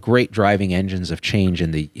one of the great driving engines of change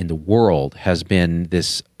in the world has been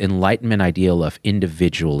this Enlightenment ideal of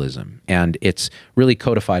individualism, and it's really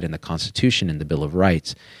codified in the Constitution and the Bill of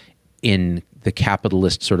Rights, in the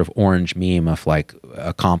capitalist sort of orange meme of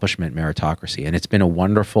accomplishment meritocracy. And it's been a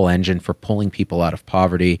wonderful engine for pulling people out of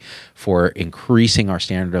poverty, for increasing our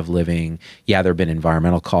standard of living. Yeah, there have been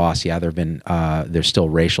environmental costs. Yeah, there's still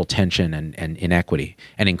racial tension and inequity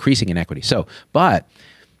and increasing inequity. So, but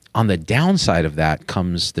on the downside of that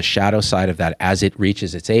comes the shadow side of that as it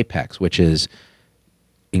reaches its apex, which is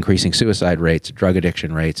increasing suicide rates, drug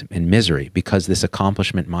addiction rates, and misery, because this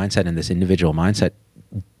accomplishment mindset and this individual mindset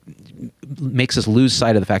makes us lose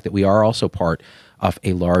sight of the fact that we are also part of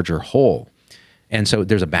a larger whole. And so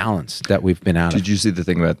there's a balance that we've been out of. Did you see the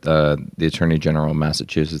thing about the Attorney General of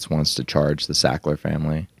Massachusetts wants to charge the Sackler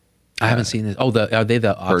family? I haven't seen this. Oh, are they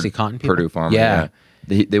the OxyContin people? Purdue Pharma. Yeah.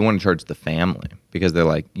 They want to charge the family because they're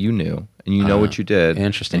like, you knew, and you know what you did.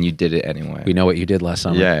 Interesting. And you did it anyway. We know what you did last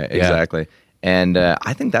summer. Yeah, exactly. And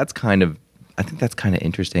I think that's kind of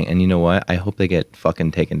interesting. And you know what? I hope they get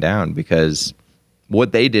fucking taken down, because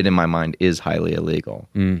what they did in my mind is highly illegal,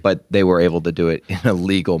 but they were able to do it in a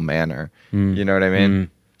legal manner. You know what I mean?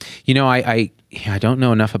 I don't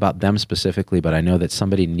know enough about them specifically, but I know that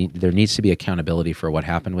there needs to be accountability for what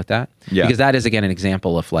happened with that. Yeah. Because that is, again, an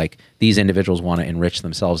example of these individuals want to enrich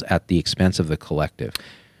themselves at the expense of the collective.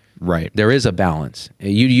 Right. There is a balance.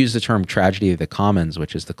 You use the term tragedy of the commons,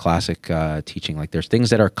 which is the classic teaching. Like there's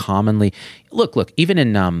things that are commonly look. Even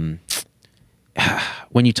in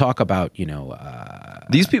when you talk about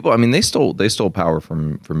These people, I mean, they stole power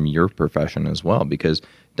from your profession as well, because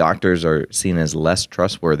doctors are seen as less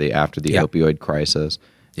trustworthy after the Yeah. opioid crisis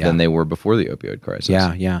Yeah. than they were before the opioid crisis.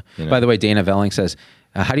 yeah. You know? By the way, Dana Velling says,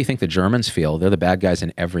 how do you think the Germans feel? They're the bad guys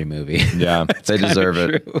in every movie. Yeah, they deserve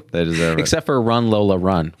it. true. They deserve it. Except for Run Lola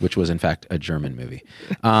Run, which was in fact a German movie.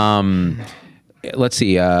 Let's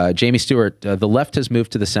see. Jamie Stewart, the left has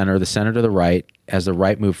moved to the center to the right, as the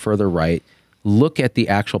right moved further right. Look at the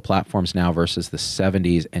actual platforms now versus the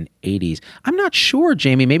 70s and 80s. I'm not sure,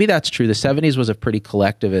 Jamie. Maybe that's true. The 70s was a pretty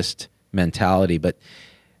collectivist mentality, but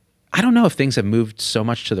I don't know if things have moved so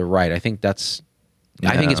much to the right. I think it's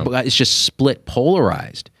just split,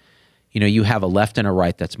 polarized. You have a left and a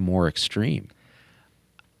right that's more extreme.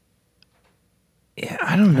 Yeah,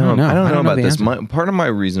 I don't know. know. I don't know about the this. answer. Part of my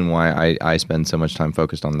reason why I spend so much time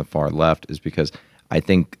focused on the far left is because I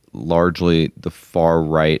think largely the far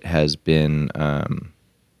right has been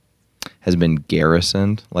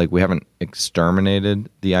garrisoned. Like, we haven't exterminated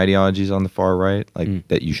the ideologies on the far right, like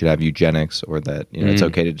that you should have eugenics, or that it's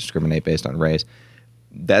okay to discriminate based on race.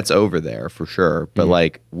 That's over there for sure. But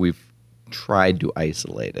like, we've tried to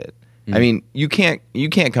isolate it. I mean, you can't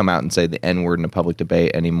come out and say the N-word in a public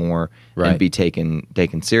debate anymore Right. and be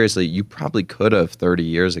taken seriously. You probably could have 30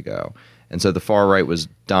 years ago. And so the far right was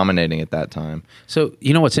dominating at that time. So,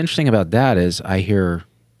 what's interesting about that is I hear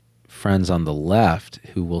friends on the left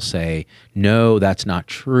who will say, no, that's not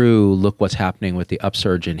true. Look what's happening with the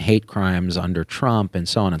upsurge in hate crimes under Trump and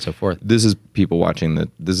so on and so forth. This is people watching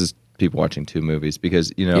two movies,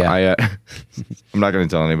 because Yeah. I'm not going to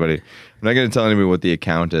tell anybody. I'm not going to tell anybody what the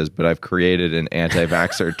account is, but I've created an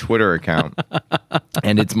anti-vaxxer Twitter account,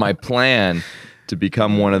 and it's my plan to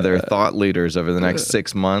become one of their thought leaders over the next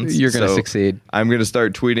 6 months. You're gonna So succeed. I'm going to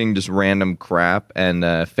start tweeting just random crap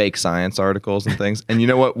and fake science articles and things. And you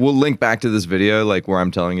know what? We'll link back to this video, like where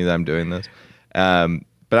I'm telling you that I'm doing this.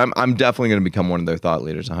 But I'm definitely going to become one of their thought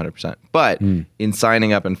leaders, 100%. But in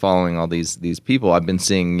signing up and following all these people, I've been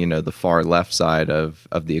seeing the far left side of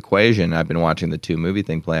the equation. I've been watching the two movie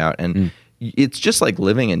thing play out, and it's just like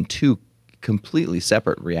living in two completely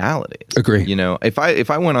separate realities. Agree. If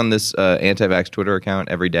I went on this anti-vax Twitter account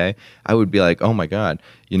every day, I would be like, oh my God,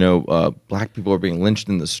 black people are being lynched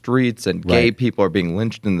in the streets, and gay Right. people are being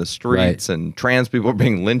lynched in the streets, and trans people are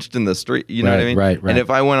being lynched in the street. You know what I mean? Right. And if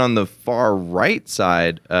I went on the far right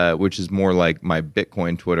side, which is more like my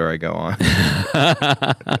Bitcoin Twitter I go on,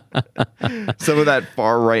 some of that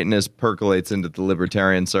far rightness percolates into the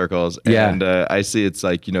libertarian circles. Yeah. And I see it's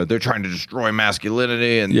like, they're trying to destroy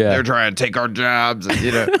masculinity, and Yeah. they're trying to take our jobs. And,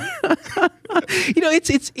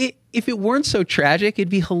 If it weren't so tragic, it'd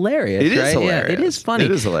be hilarious. It is right? hilarious. Yeah, it is funny.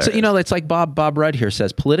 It is hilarious. So, it's like Bob Rudd here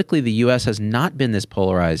says, politically, the U.S. has not been this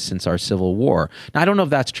polarized since our Civil War. Now, I don't know if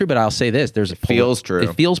that's true, but I'll say this. feels true.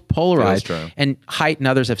 It feels polarized. Feels true. And Haidt and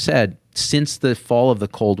others have said, since the fall of the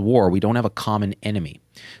Cold War, we don't have a common enemy.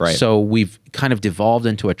 Right. So we've kind of devolved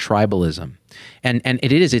into a tribalism. And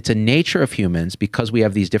it's a nature of humans, because we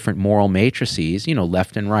have these different moral matrices,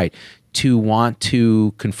 left and right, to want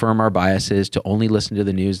to confirm our biases, to only listen to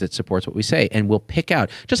the news that supports what we say. And we'll pick out,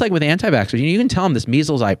 just like with anti-vaxxers, you can tell them this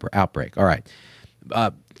measles outbreak. All right.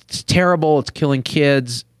 It's terrible. It's killing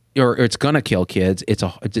kids, or it's going to kill kids. It's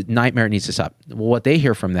a nightmare. It needs to stop. Well, what they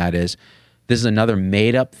hear from that is, this is another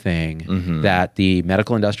made-up thing that the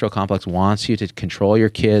medical industrial complex wants you to control your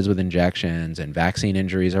kids with injections, and vaccine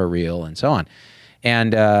injuries are real, and so on.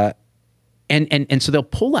 And so they'll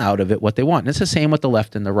pull out of it what they want. And it's the same with the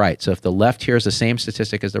left and the right. So if the left hears the same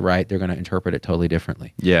statistic as the right, they're going to interpret it totally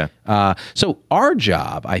differently. Yeah. So our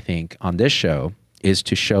job, I think, on this show is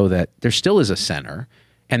to show that there still is a center,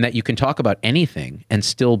 and that you can talk about anything and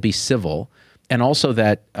still be civil, and also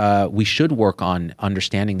that we should work on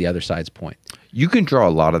understanding the other side's point. You can draw a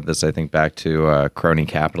lot of this, I think, back to crony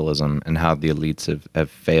capitalism and how the elites have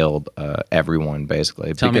failed everyone,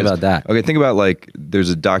 basically. Tell me about that. Okay, think about, there's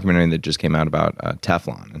a documentary that just came out about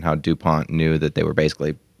Teflon, and how DuPont knew that they were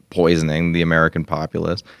basically poisoning the American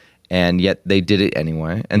populace, and yet they did it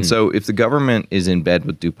anyway. And so if the government is in bed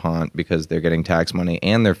with DuPont because they're getting tax money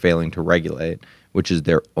and they're failing to regulate, which is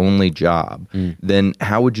their only job, then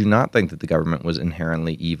how would you not think that the government was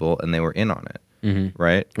inherently evil and they were in on it?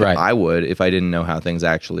 Right? Right. I would, if I didn't know how things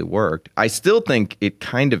actually worked. I still think it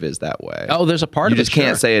kind of is that way. Oh, there's a part You of it. just can't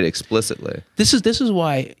sure. say it explicitly. This is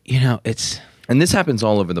why, it's... And this happens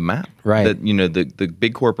all over the map. Right. That, the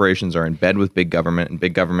big corporations are in bed with big government, and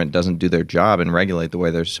big government doesn't do their job and regulate the way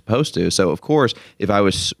they're supposed to. So, of course, if I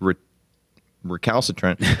was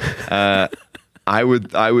recalcitrant, I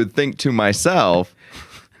would think to myself,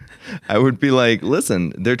 I would be like,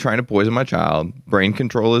 listen, they're trying to poison my child. Brain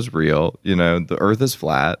control is real. You know, the earth is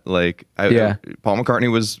flat. Like, Paul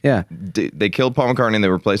McCartney was, they killed Paul McCartney and they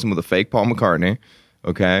replaced him with a fake Paul McCartney.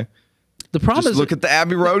 Okay. The problem Just is, look at the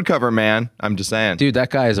Abbey Road cover, man. I'm just saying. dude,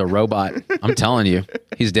 that guy is a robot. I'm telling you,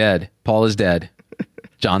 he's dead. Paul is dead.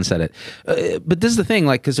 John said it. But this is the thing,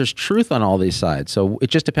 like, because there's truth on all these sides. So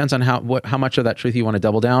it just depends on how much of that truth you want to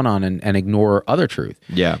double down on and ignore other truth.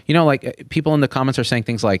 Yeah. You know, like people in the comments are saying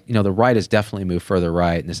things like, you know, the right has definitely moved further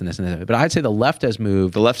right and this and this and that. But I'd say the left has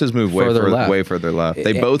moved. The left has moved way further left.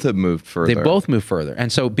 They both have moved further. They both moved further.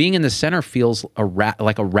 And so being in the center feels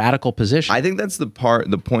like a radical position. I think that's the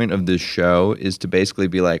point of this show is to basically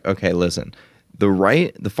be like, okay, listen,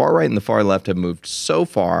 the far right and the far left have moved so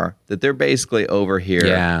far that they're basically over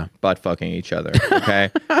here butt fucking each other. Okay.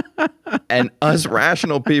 And us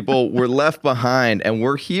rational people were left behind and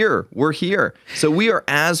we're here. We're here. So we are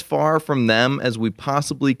as far from them as we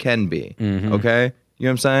possibly can be. Mm-hmm. Okay. You know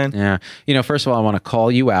what I'm saying? Yeah. You know, first of all, I want to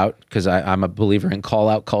call you out because I'm a believer in call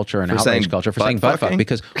out culture and outrage culture for saying butt fuck,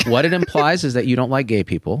 because what it implies is that you don't like gay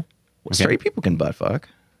people. Okay? Straight people can butt fuck.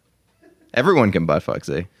 Everyone can butt fuck,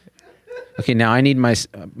 see? Okay, now I need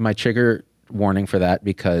my trigger warning for that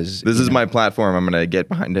because this is my platform. I'm going to get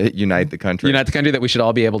behind to unite the country. Unite the country that we should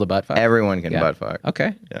all be able to butt fuck. Everyone can butt fuck.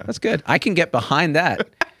 Okay, that's good. I can get behind that.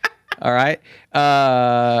 All right.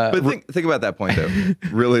 But think about that point though.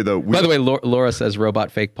 Really though. By the way, Laura says robot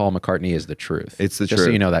fake Paul McCartney is the truth. It's the truth. Just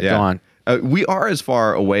so you know that. Yeah. Go on. We are as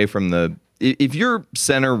far away from the. If you're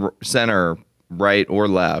center. Right or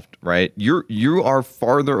left, right? You are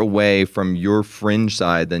farther away from your fringe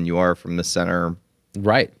side than you are from the center.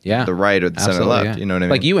 Right. Yeah. The right or the center left. Yeah. You know what I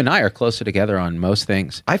mean? Like you and I are closer together on most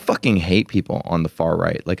things. I fucking hate people on the far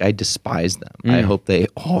right. Like I despise them. I hope they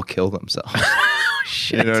all kill themselves.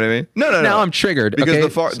 Shit. You know what I mean? No. Now I'm triggered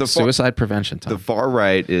because the suicide prevention. Tom. The far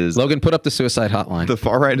right is Logan. Put up the suicide hotline. The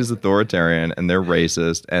far right is authoritarian and they're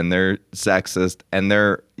racist and they're sexist and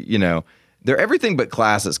they're they're everything but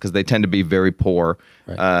classist because they tend to be very poor.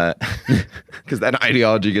 Because that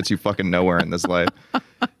ideology gets you fucking nowhere in this life.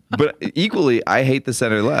 But equally, I hate the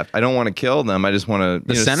center left. I don't want to kill them. I just want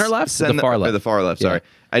to center left, the far left, the far left. Sorry,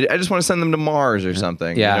 I just want to send them to Mars or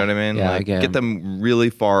something. Yeah. You know what I mean? Yeah, like, get them really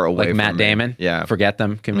far away. Like from Matt Damon. Yeah, forget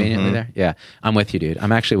them conveniently there. Yeah, I'm with you, dude.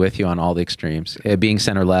 I'm actually with you on all the extremes. Being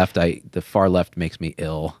center left, the far left makes me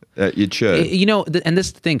ill. It should. You know, and this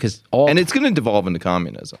is the thing because and it's going to devolve into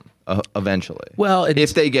communism eventually. Well,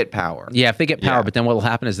 if they get power. Yeah, if they get power. But then what will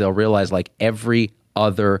happen is they'll realize like every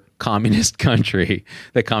other communist country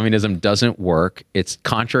that communism doesn't work. It's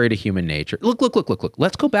contrary to human nature. Look.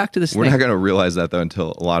 Let's go back to this We're not going to realize that though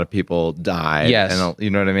until a lot of people die. Yes. And you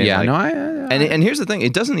know what I mean? Yeah, like, and here's the thing.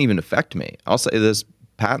 It doesn't even affect me. I'll say this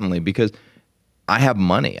patently because I have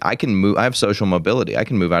money. I can move. I have social mobility. I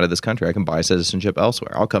can move out of this country. I can buy citizenship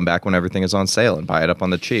elsewhere. I'll come back when everything is on sale and buy it up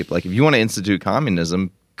on the cheap. Like if you want to institute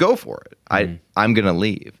communism, go for it. I'm going to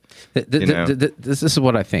leave. This is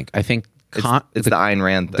what I think. I think it's the Ayn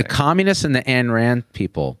Rand thing. The communists and the Ayn Rand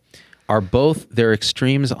people are both their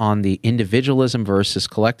extremes on the individualism versus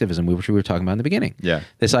collectivism, which we were talking about in the beginning. Yeah.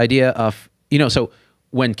 This idea of, so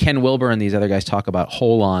when Ken Wilber and these other guys talk about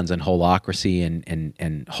holons and holacracy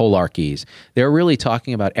and holarchies, they're really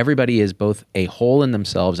talking about everybody is both a whole in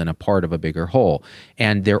themselves and a part of a bigger whole.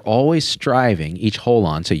 And they're always striving, each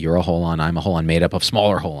holon, so you're a holon, I'm a holon, made up of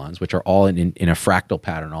smaller holons, which are all in a fractal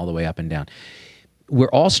pattern all the way up and down.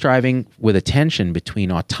 We're all striving with a tension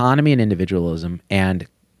between autonomy and individualism and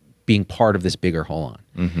being part of this bigger holon.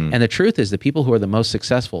 Mm-hmm. And the truth is the people who are the most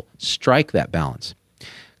successful strike that balance.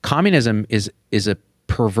 Communism is a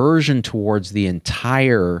perversion towards the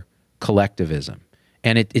entire collectivism.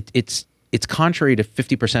 And it's contrary to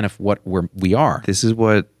 50% of what we are. This is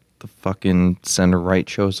what the fucking center-right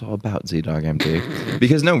show is all about, Z-Dog MD.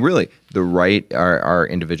 Because no, really, the right are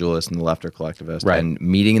individualists and the left are collectivist. Right. And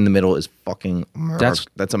meeting in the middle is fucking America.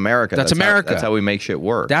 That's America. That's America. That's how we make shit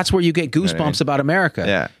work. That's where you get goosebumps about America.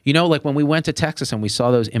 Yeah. Like when we went to Texas and we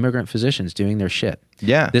saw those immigrant physicians doing their shit.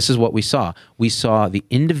 Yeah. This is what we saw. We saw the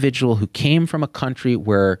individual who came from a country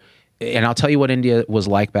where, and I'll tell you what India was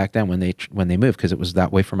like back then when they moved, because it was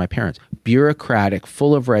that way for my parents. Bureaucratic,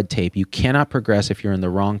 full of red tape. You cannot progress if you're in the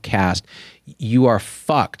wrong caste. You are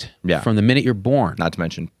fucked from the minute you're born. Not to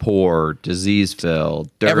mention poor, disease-filled,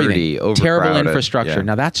 dirty, everything. overcrowded. Terrible infrastructure. Yeah.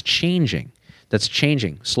 Now that's changing. That's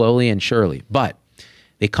changing slowly and surely. But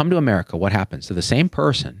they come to America. What happens? To the same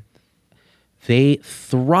person, they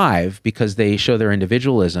thrive because they show their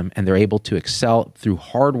individualism and they're able to excel through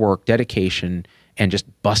hard work, dedication, and just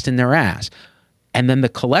busting their ass. And then the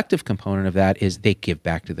collective component of that is they give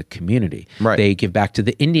back to the community. Right. They give back to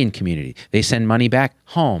the Indian community. They send money back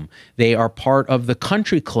home. They are part of the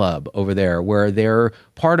country club over there where they're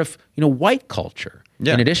part of, white culture.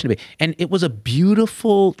 Yeah. In addition to and it was a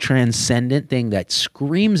beautiful, transcendent thing that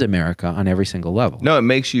screams America on every single level. No, it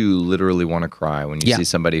makes you literally want to cry when you Yeah. see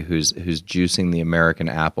somebody who's juicing the American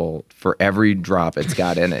apple for every drop it's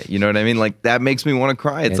got in it. You know what I mean? Like that makes me want to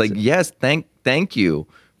cry. It's like, yes, thank you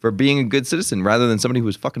for being a good citizen, rather than somebody who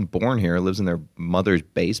was fucking born here, lives in their mother's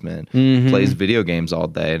basement, plays video games all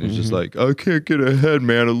day, and it's just like, I can't get ahead,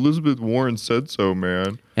 man. Elizabeth Warren said so,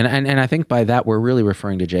 man. And I think by that we're really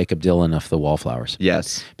referring to Jacob Dylan of the Wallflowers.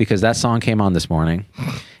 Yes. Because that song came on this morning,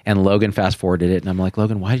 and Logan fast forwarded it, and I'm like,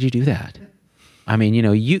 Logan, why did you do that? I mean,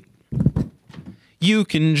 you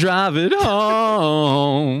can drive it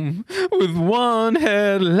home with one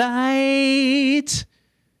headlight.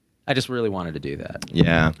 I just really wanted to do that.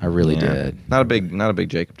 Yeah. I really did. Not a big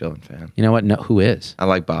Jacob Dylan fan. You know what? No, who is? I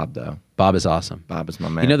like Bob though. Bob is awesome. Bob is my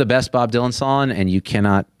man. You know the best Bob Dylan song, and you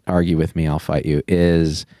cannot argue with me, I'll fight you,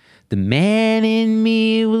 is "The Man in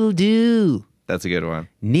Me Will Do That's a good one.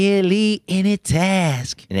 Nearly Any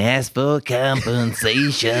Task." And as for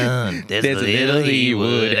compensation, there's a little he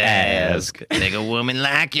would ask. Take a woman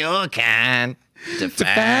like your kind to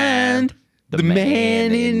Find the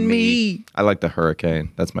man in me. I like the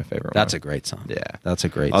Hurricane. That's my favorite That's one. a great song. Yeah. That's a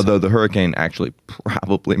great Although song. the Hurricane actually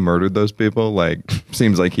probably murdered those people. Like,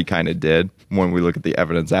 seems like he kind of did when we look at the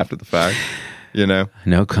evidence after the fact.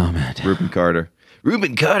 No comment. Reuben Carter.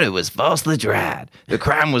 Reuben Carter was falsely tried. The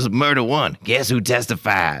crime was murder one. Guess who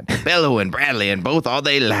testified? Bellow and Bradley, and both all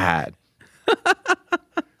they lied.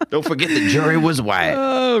 Don't forget the jury was white.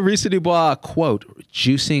 Oh, Risa Dubois, quote,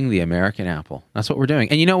 "Juicing the American apple." That's what we're doing.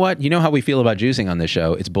 And you know what? You know how we feel about juicing on this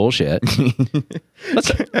show. It's bullshit.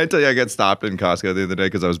 I tell you, I got stopped in Costco the other day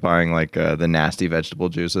because I was buying like the nasty vegetable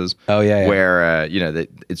juices. Oh, yeah. Where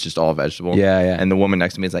it's just all vegetable. Yeah. And the woman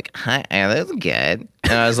next to me is like, "Hi, those are good."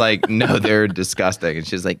 And I was like, "No, they're disgusting." And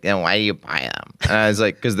she's like, "Then why do you buy them?" And I was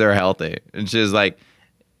like, "Because they're healthy." And she was like,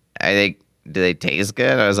 "I think, do they taste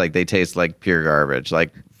good?" I was like, "They taste like pure garbage,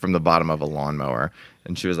 like from the bottom of a lawnmower."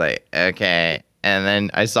 And she was like, "Okay." And then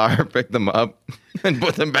I saw her pick them up and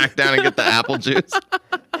put them back down and get the apple juice.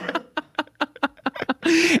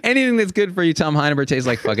 Anything that's good for you, Tom Heineberg, tastes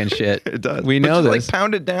like fucking shit. It does. We But know just, this. Like,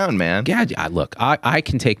 pound it down, man. Yeah, look, I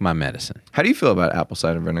can take my medicine. How do you feel about apple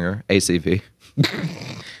cider vinegar? ACV.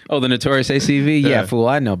 Oh, the notorious ACV? Yeah, Yeah. fool,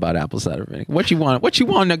 I know about apple cider vinegar. What you want?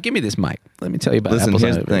 Now, give me this mic. Let me tell you about Listen, apple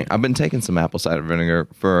here's cider the thing. vinegar. I've been taking some apple cider vinegar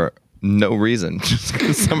for no reason, just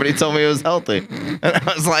because somebody told me it was healthy, and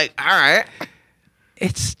I was like, "All right."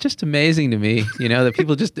 It's just amazing to me, that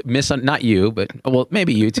people just not you, but well,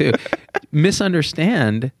 maybe you too,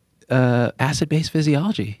 misunderstand acid-base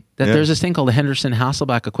physiology. That Yeah. there's this thing called the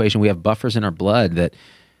Henderson-Hasselbalch equation. We have buffers in our blood that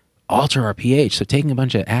alter our pH. So taking a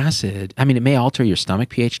bunch of acid, it may alter your stomach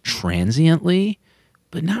pH transiently,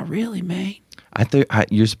 but not really, man. I think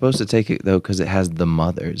you're supposed to take it though because it has the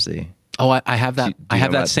mother. Z. Oh, I have that. Do you I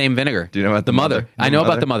have know that about- same vinegar. do you know about the the mother? mother? I The know about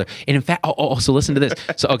mother? the mother. And in fact, so listen to this.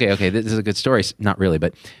 So okay, this is a good story. Not really,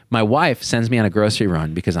 but my wife sends me on a grocery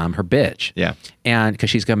run because I'm her bitch. Yeah. And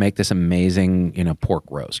because she's gonna make this amazing, pork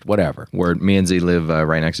roast, whatever. Where me and Z live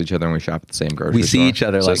right next to each other, and we shop at the same grocery We see store. each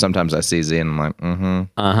other, So like- sometimes I see Z, and I'm like,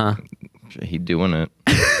 "Mm-hmm." He doing it.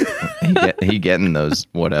 he getting those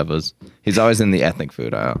whatevers. He's always in the ethnic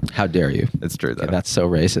food aisle. How dare you? It's true though. Okay, that's so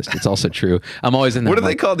racist. It's also true. I'm always in there. What do I'm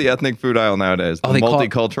they like, call the ethnic food aisle nowadays? The they call it-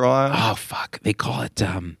 multicultural aisle. Oh fuck! They call it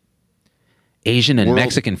Asian and World-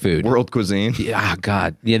 Mexican food. World cuisine. Yeah,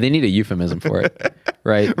 God. Yeah, they need a euphemism for it,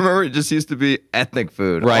 right? Remember, it just used to be ethnic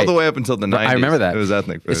food, all Right. the way up until the 90s. I remember that. It was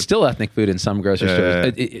ethnic food. It's still ethnic food in some grocery Yeah,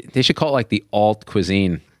 stores. yeah. They should call it like the alt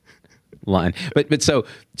cuisine line. But so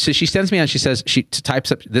she sends me on. She says she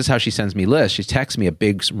types up. This is how she sends me lists. She texts me a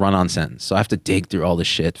big run-on sentence. So I have to dig through all this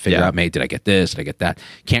shit, figure Yeah. out, did I get this? Did I get that?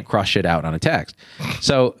 Can't cross shit out on a text.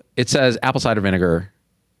 So it says apple cider vinegar,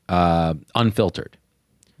 unfiltered.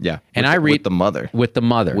 Yeah. And With I the- read with the mother. With the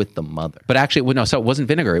mother. With the mother. But actually, no, so it wasn't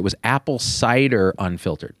vinegar. It was apple cider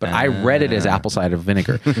unfiltered. But I read it as apple cider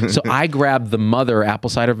vinegar. So I grabbed the mother apple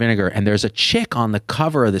cider vinegar, and there's a chick on the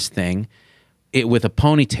cover of this thing with a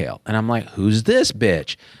ponytail. And I'm like, who's this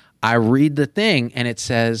bitch? I read the thing, and it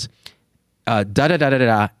says,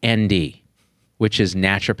 ND, which is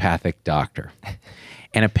naturopathic doctor.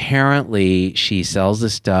 And apparently she sells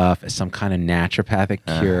this stuff as some kind of naturopathic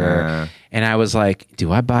cure. And I was like,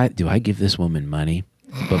 do I give this woman money?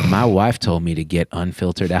 But my wife told me to get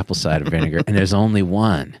unfiltered apple cider vinegar, and there's only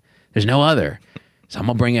one. There's no other. So I'm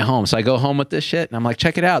gonna bring it home. So I go home with this shit, and I'm like,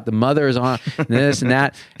 check it out. The mother is on this and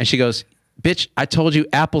that. And she goes, bitch, I told you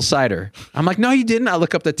apple cider. I'm like, no, you didn't. I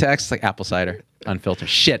look up the text, it's like apple cider, unfiltered.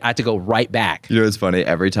 Shit, I had to go right back. You know, it's funny.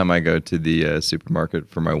 Every time I go to the supermarket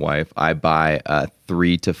for my wife, I buy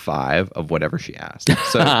 3 to 5 of whatever she asked.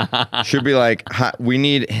 So she'll be like, we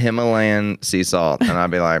need Himalayan sea salt. And I'll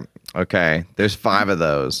be like, okay, there's 5 of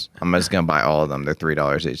those. I'm just going to buy all of them. They're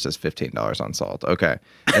 $3 each. That's $15 on salt. Okay.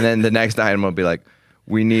 And then the next item will be like,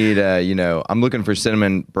 we need, I'm looking for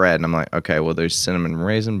cinnamon bread. And I'm like, okay, well, there's cinnamon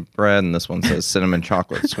raisin bread. And this one says cinnamon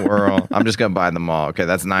chocolate swirl. I'm just going to buy them all. Okay,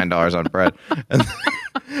 that's $9 on bread.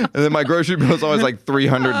 And then my grocery bill is always like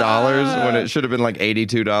 $300 when it should have been like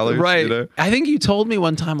 $82. Right. You know? I think you told me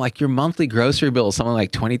one time, like your monthly grocery bill is something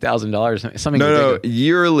like $20,000. Something No, ridiculous.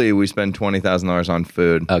 yearly we spend $20,000 on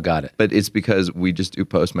food. Oh, got it. But it's because we just do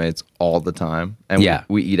Postmates all the time. And Yeah.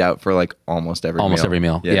 we eat out for like almost every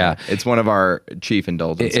meal. Yeah. It's one of our chief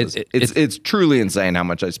indulgences. It's truly insane how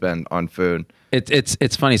much I spend on food.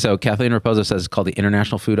 It's funny. So Kathleen Raposo says it's called the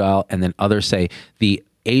International Food Aisle, and then others say the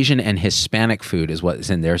Asian and Hispanic food is what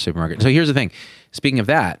is in their supermarket. So here's the thing. Speaking of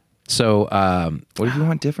that, so What if you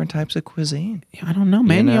want different types of cuisine? I don't know,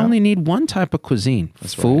 man. You, know? only need one type of cuisine.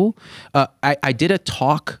 Fool. I did a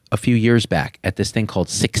talk a few years back at this thing called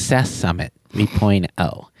Success Summit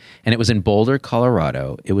 3.0. And it was in Boulder,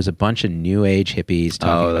 Colorado. It was a bunch of new age hippies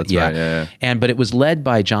talking about, that's right. Yeah. But it was led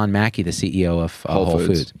by John Mackey, the CEO of Whole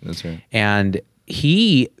Foods. That's right. And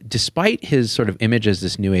he, despite his sort of image as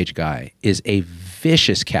this new age guy, is a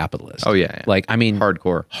vicious capitalist. Oh, yeah. Like, I mean,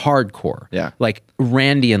 hardcore. Yeah. Like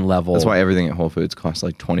Randian level. That's why everything at Whole Foods costs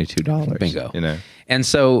like $22. Bingo. You know. And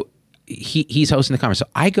so he's hosting the conference. So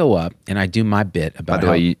I go up and I do my bit about By the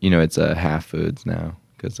how, way, you know it's Half Foods now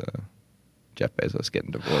because Jeff Bezos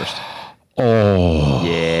getting divorced. oh,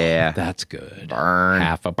 Yeah. that's good. Burn.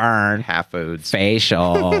 Half a burn. Half Foods.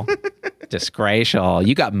 Facial. Disgraceful.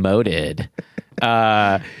 You got moted.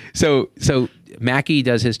 So Mackie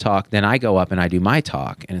does his talk, then I go up and I do my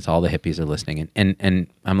talk, and it's all the hippies are listening. And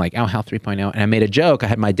I'm like, oh, Hal 3.0. And I made a joke. I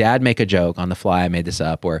had my dad make a joke on the fly. I made this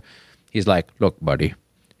up where he's like, look, buddy,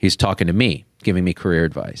 he's talking to me, giving me career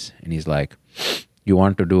advice. And he's like, you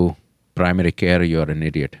want to do primary care, you're an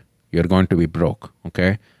idiot. You're going to be broke,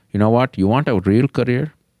 okay? You know what? You want a real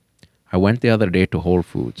career? I went the other day to Whole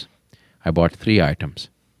Foods. I bought 3 items,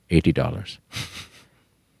 $80.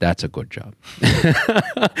 That's a good job.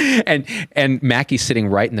 and Mackie's sitting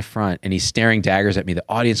right in the front, and he's staring daggers at me. The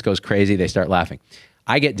audience goes crazy. They start laughing.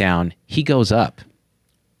 I get down. He goes up.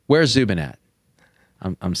 Where's Zubin at?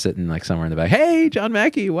 I'm sitting like somewhere in the back. Hey, John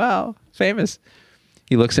Mackey. Wow, famous.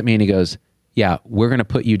 He looks at me and he goes, yeah, we're going to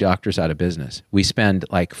put you doctors out of business. We spend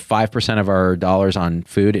like 5% of our dollars on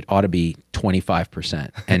food. It ought to be 25%.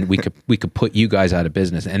 And we could put you guys out of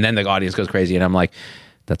business. And then the audience goes crazy. And I'm like,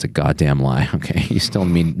 that's a goddamn lie. Okay. You still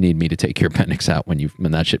need me to take your appendix out when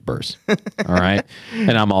that shit bursts. All right.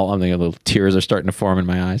 And I'm thinking little tears are starting to form in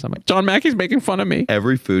my eyes. I'm like, John Mackey's making fun of me.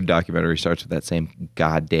 Every food documentary starts with that same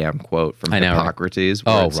goddamn quote from I know, right? Hippocrates.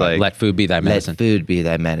 Where Oh, it's right. like, Let food be thy medicine. Let food be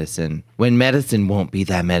thy medicine. When medicine won't be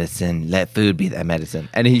thy medicine, let food be thy medicine.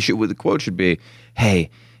 and the quote should be,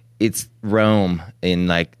 hey, it's Rome in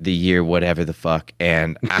like the year whatever the fuck,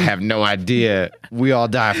 and I have no idea. We all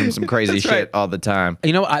die from some crazy shit right. all the time.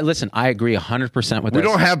 You know, I agree 100% with that. We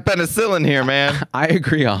don't have penicillin here, man. I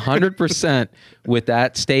agree 100% with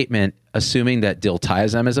that statement, assuming that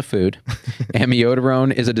diltiazem is a food,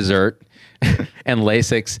 amiodarone is a dessert, and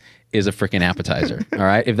Lasix is a freaking appetizer. All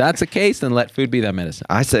right? If that's the case, then let food be that medicine.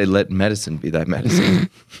 I say let medicine be that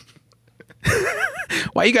medicine.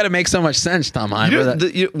 Why you got to make so much sense, Tom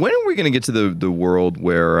Heimer? When are we going to get to the world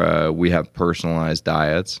where we have personalized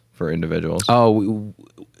diets for individuals?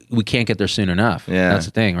 We can't get there soon enough. Yeah. That's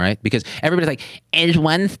the thing, right? Because everybody's like, There's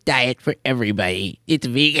one diet for everybody. It's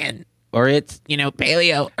vegan, or it's,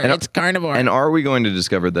 paleo, or it's carnivore. And are we going to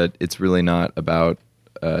discover that it's really not about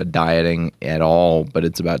dieting at all, but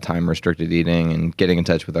it's about time-restricted eating and getting in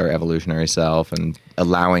touch with our evolutionary self and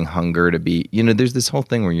allowing hunger to be, there's this whole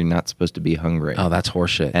thing where you're not supposed to be hungry. oh, that's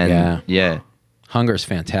horseshit. And yeah. Hunger's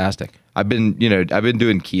fantastic. I've been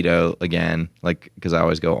doing keto again, like, because I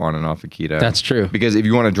always go on and off of keto. That's true. Because if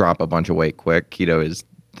you want to drop a bunch of weight quick, keto is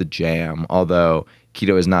the jam. Although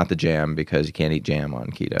keto is not the jam because you can't eat jam on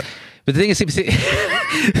keto. But the thing is, see,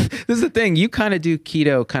 this is the thing. You kind of do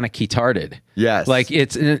keto, kind of ketarded. Yes. Like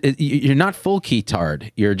you're not full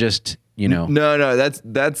ketard. You're just, No,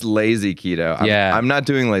 that's lazy keto. I'm not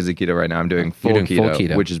doing lazy keto right now. I'm doing full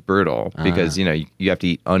keto, which is brutal because you have to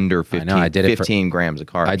eat under 15, I did it 15 grams of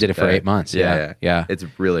carbs. I did it for 8 months. Yeah. It's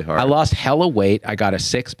really hard. I lost hella weight. I got a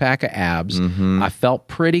 6-pack of abs. Mm-hmm. I felt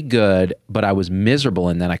pretty good, but I was miserable,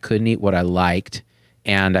 and then I couldn't eat what I liked,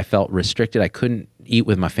 and I felt restricted. I couldn't eat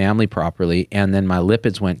with my family properly, and then my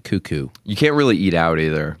lipids went cuckoo. You can't really eat out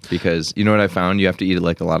either because you know what I found? You have to eat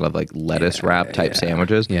like a lot of like lettuce wrap type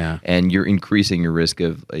sandwiches. Yeah. And you're increasing your risk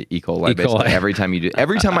of E. coli, basically every time you do.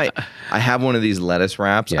 Every time I have one of these lettuce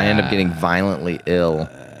wraps, I end up getting violently ill.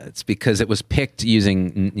 It's because it was picked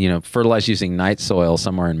using, fertilized using night soil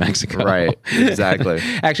somewhere in Mexico. Right, exactly.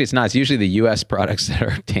 Actually, it's not. It's usually the U.S. products that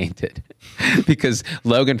are tainted because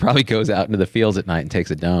Logan probably goes out into the fields at night and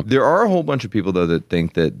takes a dump. There are a whole bunch of people, though, that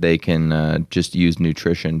think that they can just use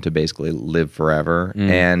nutrition to basically live forever.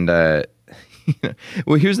 And,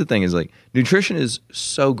 well, here's the thing is like nutrition is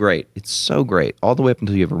so great. It's so great all the way up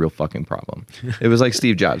until you have a real fucking problem. It was like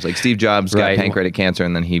Steve Jobs. Like Steve Jobs got pancreatic cancer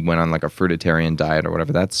and then he went on like a fruitarian diet or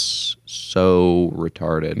whatever. That's so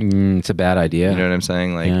retarded. It's a bad idea. You know what I'm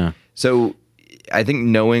saying? Like, so I think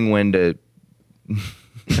knowing when to,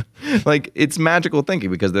 like, it's magical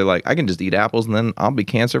thinking because they're like, I can just eat apples and then I'll be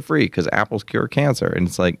cancer free because apples cure cancer. And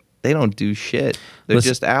it's like, they don't do shit. They're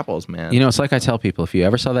just apples, man. It's like I tell people, if you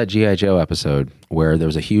ever saw that G.I. Joe episode where there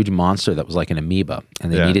was a huge monster that was like an amoeba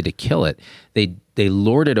and they needed to kill it, they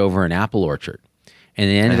lured it over an apple orchard. And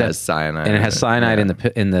they ended it has cyanide. And it has cyanide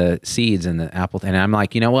in the seeds in the apple. And I'm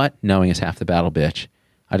like, you know what? Knowing is half the battle, bitch.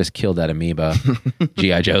 I just killed that amoeba,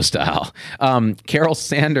 G.I. Joe style. Carol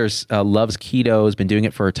Sanders loves keto, has been doing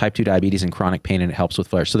it for type 2 diabetes and chronic pain, and it helps with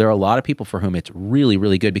flares. So there are a lot of people for whom it's really,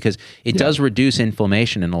 really good because it does reduce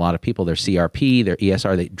inflammation in a lot of people. Their CRP, their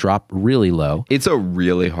ESR, they drop really low. It's a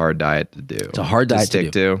really hard diet to do. It's a hard diet to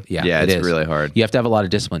stick to. Yeah, it's really hard. You have to have a lot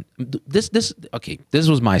of discipline. This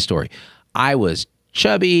was my story. I was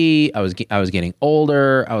chubby. I was getting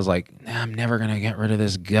older. I was like, I'm never gonna get rid of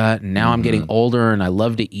this gut. And now I'm getting older, and I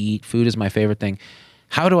love to eat. Food is my favorite thing.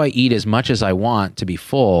 How do I eat as much as I want to be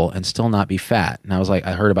full and still not be fat? And I was like,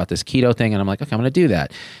 I heard about this keto thing, and I'm like, okay, I'm gonna do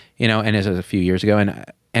that. And this was a few years ago, and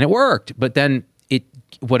it worked. But then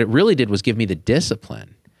what it really did was give me the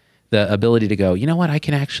discipline, the ability to go, you know what, I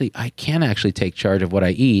can actually take charge of what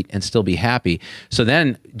I eat and still be happy. So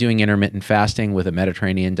then doing intermittent fasting with a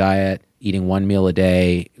Mediterranean diet, eating one meal a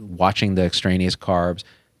day, watching the extraneous carbs,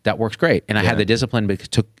 that works great. And I had the discipline,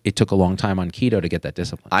 but it took a long time on keto to get that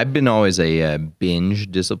discipline. I've been always a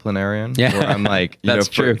binge disciplinarian. Yeah. Where I'm like, That's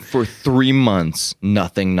true. For 3 months,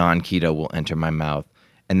 nothing non-keto will enter my mouth.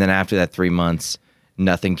 And then after that 3 months,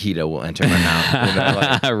 nothing keto will enter my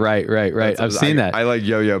mouth. Right. I've seen that. I like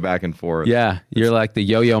yo-yo back and forth. Yeah, you're like the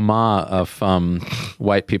yo-yo ma of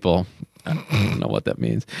white people. I don't know what that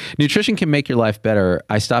means. Nutrition can make your life better.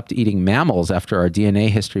 I stopped eating mammals after our DNA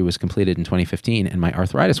history was completed in 2015, and my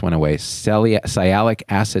arthritis went away. Sialic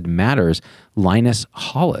acid matters. Linus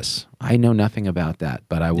Hollis. I know nothing about that,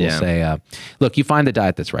 but I will say, look, you find the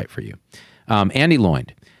diet that's right for you. Andy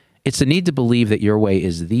Loynd. It's the need to believe that your way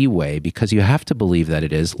is the way because you have to believe that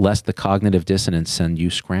it is, lest the cognitive dissonance send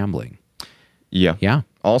you scrambling. Yeah. Yeah.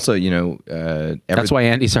 Also, that's why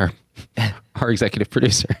Andy's our executive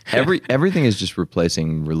producer. Everything is just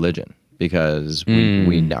replacing religion because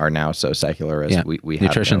we are now so secular as we have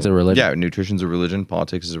nutrition's a religion. Yeah, nutrition's a religion.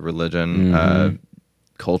 Politics is a religion.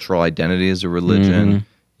 Cultural identity is a religion.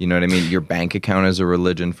 You know what I mean? Your bank account is a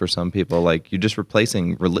religion for some people. Like, you're just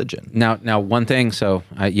replacing religion. Now, one thing. So,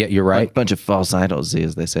 you're right. A bunch of false idols,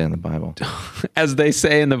 as they say in the Bible. As they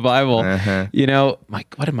say in the Bible.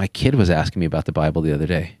 What my kid was asking me about the Bible the other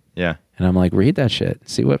day. Yeah. And I'm like, read that shit.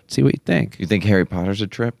 See what you think. You think Harry Potter's a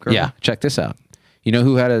trip, girl? Yeah. Check this out. You know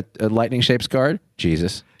who had a lightning-shaped scarf?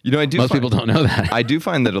 Jesus. Most people don't know that. I do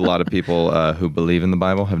find that a lot of people who believe in the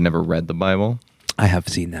Bible have never read the Bible. I have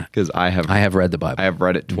seen that because I have read the Bible. I have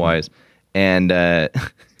read it twice, and there's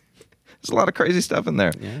a lot of crazy stuff in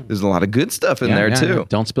there. Yeah. There's a lot of good stuff in there too. Yeah.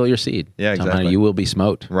 Don't spill your seed. Yeah, exactly. Somehow you will be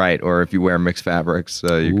smote. Right, or if you wear mixed fabrics,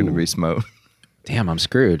 you're going to be smote. Damn, I'm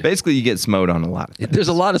screwed. Basically, you get smote on a lot of things. There's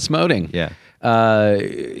a lot of smoting. Yeah.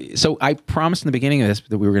 So I promised in the beginning of this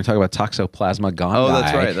that we were going to talk about Toxoplasma gondii. Oh,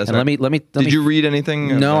 that's right. That's right. Let me. Did you read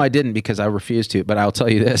anything? No, I didn't because I refused to. But I'll tell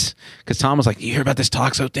you this, because Tom was like, "You hear about this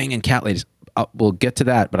toxo thing and cat ladies?" We'll get to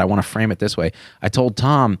that, but I want to frame it this way. I told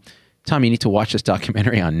Tom, you need to watch this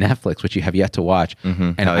documentary on Netflix, which you have yet to watch.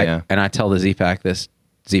 Mm-hmm. And I tell the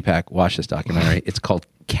Z-Pack, watch this documentary. It's called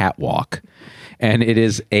Catwalk, and it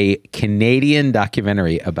is a Canadian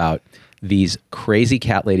documentary about these crazy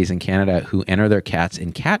cat ladies in Canada who enter their cats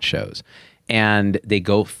in cat shows, and they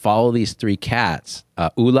go follow these 3 cats,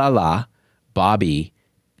 Ooh La La, Bobby,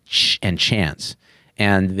 and Chance,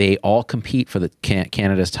 and they all compete for the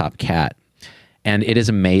Canada's top cat. And it is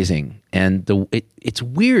amazing, and it's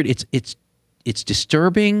weird. It's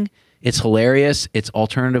disturbing. It's hilarious. It's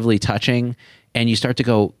alternatively touching. And you start to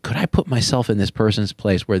go, could I put myself in this person's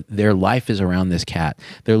place where their life is around this cat?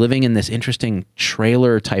 They're living in this interesting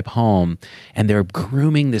trailer type home, and they're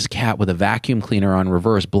grooming this cat with a vacuum cleaner on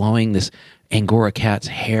reverse, blowing this Angora cat's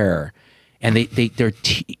hair. And their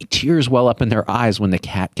tears well up in their eyes when the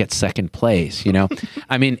cat gets second place.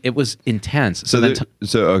 I mean, it was intense.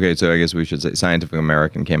 So I guess we should say Scientific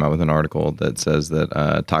American came out with an article that says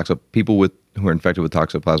that people who are infected with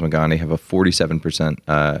Toxoplasma gondii have a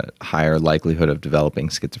 47% higher likelihood of developing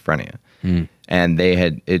schizophrenia. And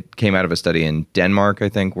it came out of a study in Denmark, I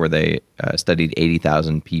think, where they studied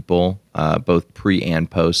 80,000 people, both pre and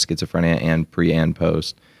post schizophrenia and pre and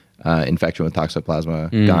post infection with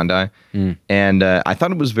Toxoplasma gondii. And I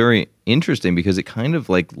thought it was very interesting because it kind of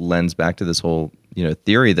like lends back to this whole,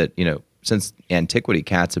 theory that, since antiquity,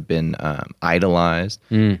 cats have been idolized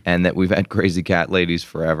and that we've had crazy cat ladies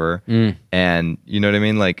forever. And you know what I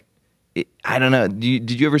mean? Like, I don't know.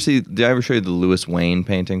 Did I ever show you the Lewis Wayne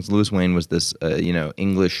paintings? Lewis Wayne was this,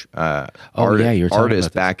 English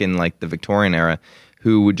artist back in like the Victorian era,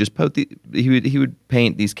 who would just he would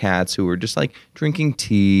paint these cats who were just like drinking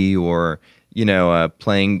tea or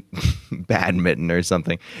playing badminton or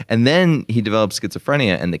something. And then he develops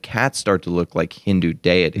schizophrenia, and the cats start to look like Hindu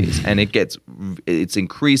deities, and it's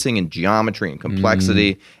increasing in geometry and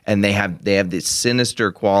complexity, and they have this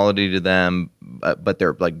sinister quality to them, but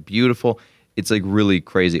they're like beautiful. It's like really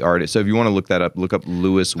crazy art. So if you want to look that up, look up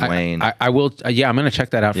Lewis Wayne. I will. Yeah, I'm going to check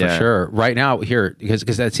that out for sure. Right now here,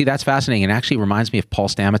 because that's fascinating, and actually reminds me of Paul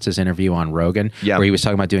Stamets's interview on Rogan, where he was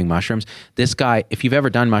talking about doing mushrooms. This guy, if you've ever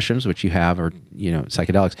done mushrooms, which you have, or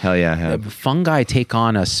psychedelics, hell yeah, I have. Fungi take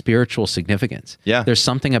on a spiritual significance. Yeah, there's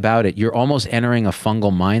something about it. You're almost entering a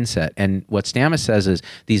fungal mindset. And what Stamets says is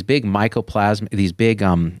these big mycoplasm, these big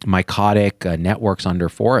mycotic networks under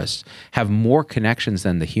forests have more connections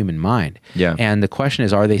than the human mind. Yeah. And the question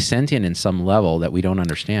is, are they sentient in some level that we don't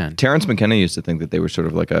understand? Terrence McKenna used to think that they were sort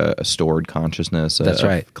of like a stored consciousness, That's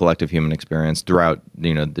right. collective human experience throughout,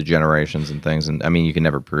 the generations and things. And I mean, you can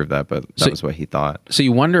never prove that, but that was what he thought. So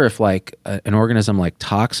you wonder if like an organism like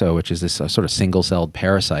Toxo, which is this sort of single-celled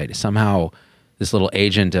parasite, is somehow this little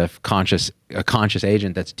agent of a conscious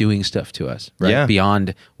agent that's doing stuff to us, right? Yeah.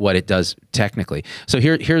 Beyond what it does technically. So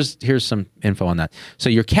here's some info on that. So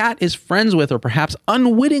your cat is friends with, or perhaps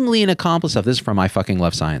unwittingly an accomplice of, this is from I Fucking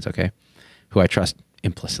Love Science, okay? Who I trust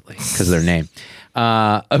implicitly because of their name.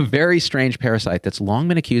 A very strange parasite that's long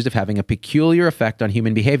been accused of having a peculiar effect on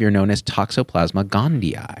human behavior known as Toxoplasma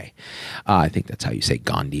gondii. I think that's how you say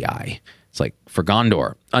gondii. It's like for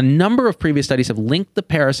Gondor. A number of previous studies have linked the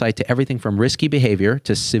parasite to everything from risky behavior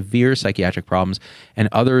to severe psychiatric problems, and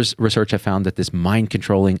others research have found that this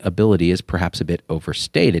mind-controlling ability is perhaps a bit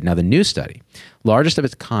overstated. Now, the new study, largest of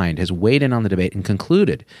its kind, has weighed in on the debate and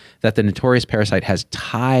concluded that the notorious parasite has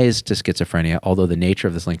ties to schizophrenia, although the nature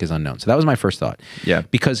of this link is unknown. So that was my first thought. Yeah.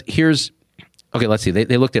 Because okay, let's see.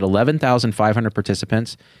 They looked at 11,500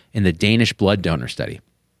 participants in the Danish blood donor study.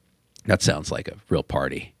 That sounds like a real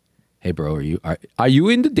party. Hey, bro, are you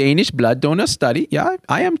in the Danish blood donor study? Yeah,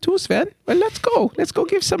 I am too, Sven. Well, let's go. Let's go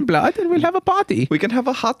give some blood and we'll have a party. We can have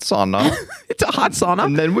a hot sauna. It's a hot sauna.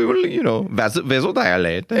 And then we will,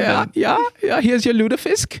 vasodilate. Yeah. Here's your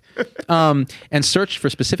lutefisk. And searched for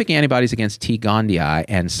specific antibodies against T. gondii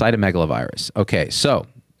and cytomegalovirus. Okay, so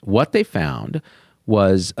what they found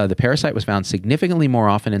was the parasite was found significantly more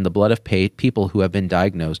often in the blood of people who have been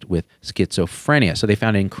diagnosed with schizophrenia. So they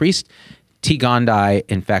found increased T. gondii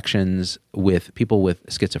infections with people with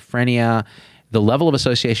schizophrenia. The level of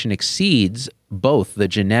association exceeds both the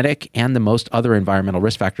genetic and the most other environmental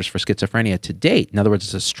risk factors for schizophrenia to date. In other words,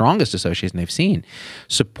 it's the strongest association they've seen,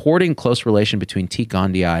 supporting close relation between T.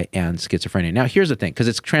 gondii and schizophrenia. Now, here's the thing, because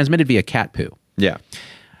it's transmitted via cat poo. Yeah.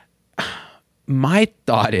 My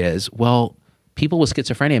thought is, well, people with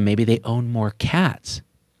schizophrenia, maybe they own more cats.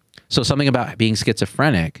 So something about being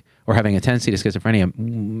schizophrenic or having a tendency to schizophrenia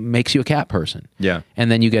makes you a cat person. Yeah.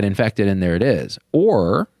 And then you get infected and there it is.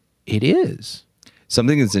 Or it is.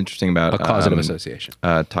 Something that's interesting about a causative association.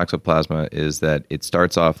 Toxoplasma is that it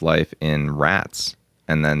starts off life in rats.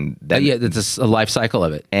 And then it's a life cycle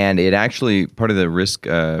of it. And it actually, part of the risk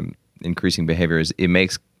increasing behavior is it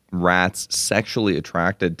makes rats sexually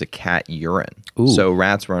attracted to cat urine. Ooh. So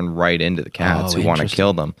rats run right into the cats who want to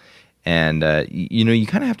kill them. And you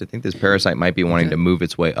kind of have to think this parasite might be wanting to move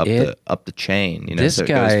its way up the chain. This so it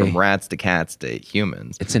guy goes from rats to cats to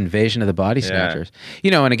humans. It's invasion of the body snatchers.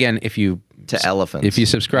 And again, if you elephants, if you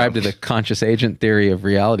subscribe to the conscious agent theory of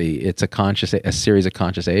reality, it's a series of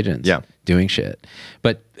conscious agents doing shit.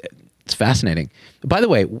 But it's fascinating. By the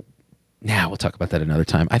way, now we'll talk about that another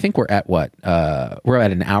time. I think we're at what? We're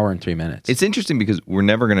at an hour and 3 minutes. It's interesting because we're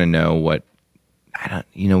never going to know what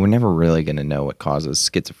we're never really going to know what causes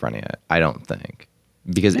schizophrenia. I don't think,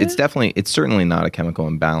 because it's certainly not a chemical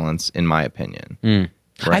imbalance, in my opinion.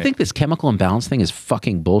 I think this chemical imbalance thing is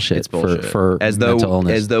fucking bullshit. It's bullshit. For as mental though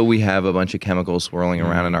illness. as though we have a bunch of chemicals swirling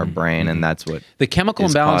around in our brain, and that's what The chemical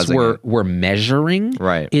is imbalance causing it. we're measuring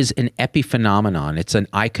Right. is an epiphenomenon. It's an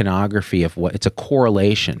iconography of it's a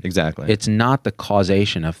correlation. Exactly. It's not the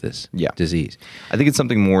causation of this disease. I think it's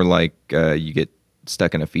something more like you get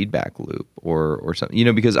stuck in a feedback loop or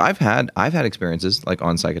something, because I've had experiences like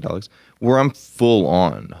on psychedelics where I'm full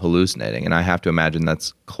on hallucinating, and I have to imagine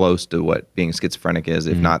that's close to what being schizophrenic is,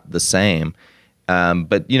 if not the same.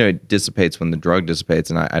 But it dissipates when the drug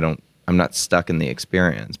dissipates, and I'm not stuck in the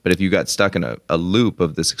experience. But if you got stuck in a loop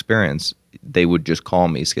of this experience, they would just call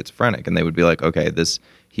me schizophrenic, and they would be like, okay,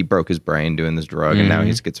 he broke his brain doing this drug, and now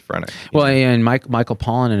he's schizophrenic. Well, and Michael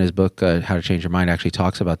Pollan in his book, How to Change Your Mind, actually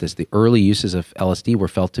talks about this. The early uses of LSD were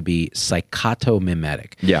felt to be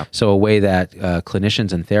psychotomimetic. Yeah. So a way that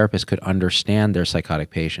clinicians and therapists could understand their psychotic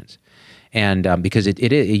patients. And because it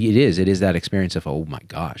is that experience of, oh my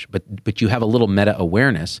gosh, but you have a little meta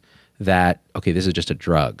awareness that, okay, this is just a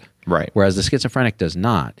drug. Right. Whereas the schizophrenic does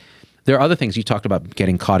not. There are other things. You talked about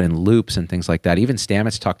getting caught in loops and things like that. Even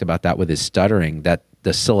Stamets talked about that with his stuttering, that the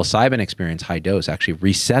psilocybin experience, high dose, actually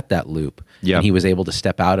reset that loop. Yeah. And he was able to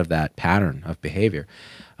step out of that pattern of behavior.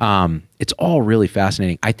 It's all really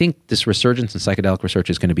fascinating. I think this resurgence in psychedelic research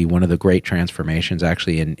is going to be one of the great transformations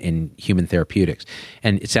actually in human therapeutics.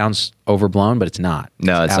 And it sounds overblown, but it's not.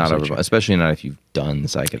 No, it's not absolutely overblown, true. especially not if you've done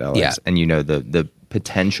psychedelics. Yeah. And the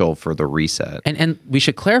potential for the reset. And we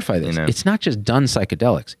should clarify this. It's not just done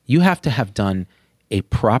psychedelics. You have to have done a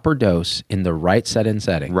proper dose in the right set and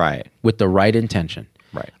setting. Right. With the right intention.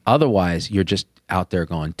 Right. Otherwise, you're just out there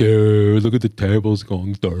going, dude, look at the tables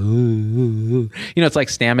going, dude. It's like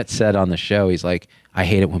Stamets said on the show. He's like, I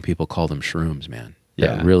hate it when people call them shrooms, man.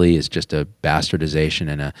 Yeah. That really is just a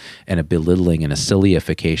bastardization and a belittling and a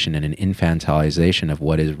sillyification and an infantilization of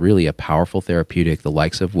what is really a powerful therapeutic, the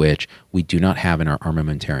likes of which we do not have in our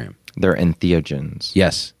armamentarium. They're entheogens.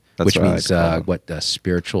 Yes. That's Which what I means like to call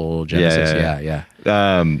spiritual genesis.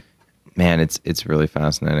 Yeah. Man, it's really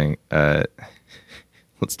fascinating.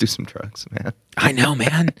 Let's do some drugs, man. I know,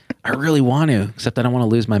 man. I really want to, except I don't want to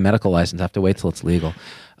lose my medical license. I have to wait till it's legal.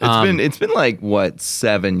 It's been like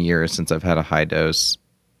 7 years since I've had a high dose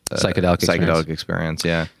psychedelic experience.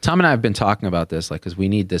 Yeah. Tom and I have been talking about this, because we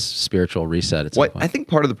need this spiritual reset at some point. I think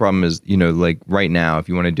part of the problem is, like right now, if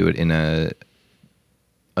you want to do it in a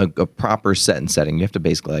proper set and setting, you have to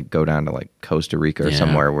basically go down to Costa Rica or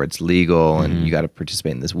somewhere where it's legal, and you got to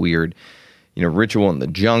participate in this weird, ritual in the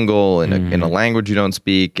jungle in a language you don't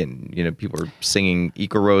speak, and people are singing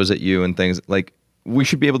Ikaros at you and things like. We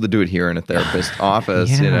should be able to do it here in a therapist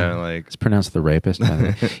office, It's pronounced the rapist. By the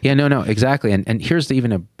way. Yeah, no, exactly. And here's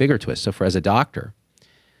even a bigger twist. So as a doctor,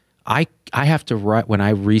 I have to write, when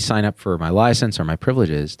I re-sign up for my license or my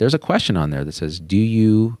privileges, there's a question on there that says, do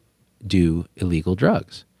you do illegal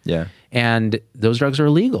drugs? Yeah. And those drugs are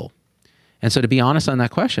illegal. And so to be honest on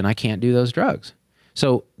that question, I can't do those drugs.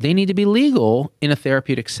 So they need to be legal in a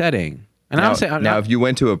therapeutic setting. And now, if you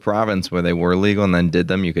went to a province where they were legal and then did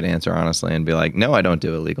them, you could answer honestly and be like, no, I don't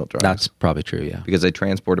do illegal drugs. That's probably true, yeah. Because I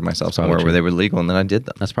transported myself somewhere where they were legal and then I did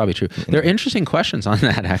them. That's probably true. There are interesting questions on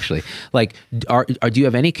that, actually. Like, do you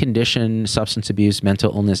have any condition, substance abuse,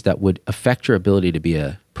 mental illness that would affect your ability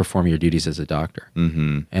to perform your duties as a doctor?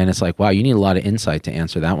 Mm-hmm. And it's like, wow, you need a lot of insight to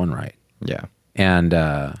answer that one right. Yeah. And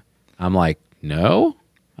I'm like, no.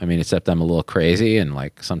 I mean, except I'm a little crazy, and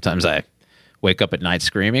sometimes I wake up at night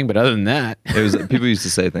screaming, but other than that, people used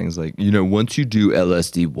to say things like, once you do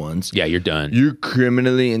LSD once, yeah, you're done. You're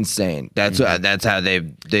criminally insane. That's how they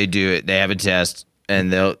do it. They have a test,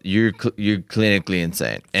 and you're clinically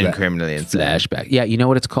insane and criminally insane. Flashback. Yeah, you know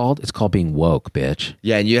what it's called? It's called being woke, bitch.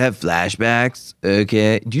 Yeah, and you have flashbacks.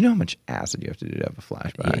 Okay. Do you know how much acid you have to do to have a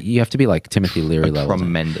flashback? Yeah, you have to be like Timothy Leary level.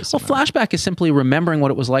 Tremendous. Well, flashback is simply remembering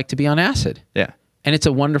what it was like to be on acid. Yeah. And it's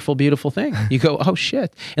a wonderful, beautiful thing. You go, oh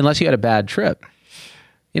shit. Unless you had a bad trip.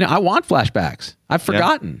 I want flashbacks. I've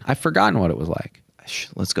forgotten. Yeah. I've forgotten what it was like.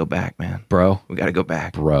 Let's go back, man. Bro. We got to go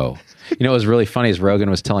back. Bro. What was really funny is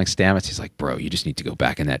Rogan was telling Stamets, he's like, bro, you just need to go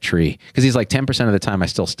back in that tree. Because he's like, 10% of the time I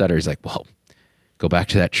still stutter. He's like, well, go back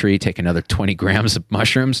to that tree, take another 20 grams of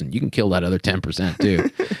mushrooms, and you can kill that other 10% too.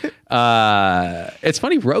 It's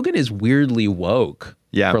funny. Rogan is weirdly woke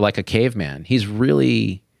for a caveman.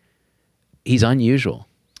 He's unusual.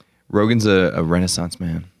 Rogan's a Renaissance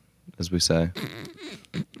man, as we say.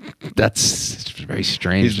 That's very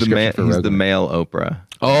strange. He's the male Oprah.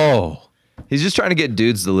 Oh, He's just trying to get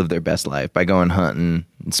dudes to live their best life by going hunting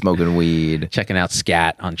and smoking weed. Checking out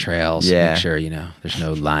scat on trails. Yeah. Make sure, there's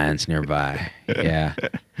no lions nearby. Yeah.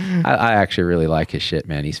 I actually really like his shit,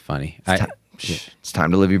 man. He's funny. It's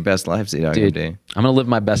time to live your best life, Z-Dog Dude, MD. I'm going to live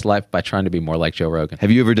my best life by trying to be more like Joe Rogan.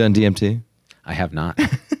 Have you ever done DMT? I have not.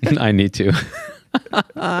 I need to.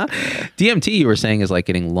 DMT, you were saying, is like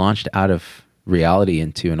getting launched out of reality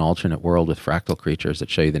into an alternate world with fractal creatures that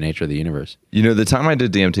show you the nature of the universe. The time I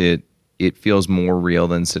did DMT, it feels more real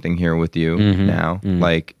than sitting here with you now.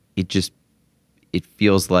 Like it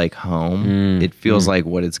feels like home. It feels like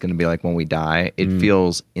what it's going to be like when we die. It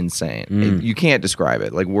feels insane. You can't describe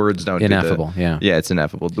it. Like words don't Ineffable, do yeah. Yeah, it's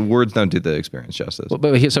ineffable. The words don't do the experience justice.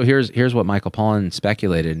 So here's what Michael Pollan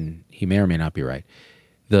speculated, and he may or may not be right.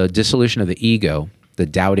 The dissolution of the ego, the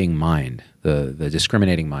doubting mind, the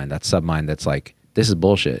discriminating mind, that submind that's like, this is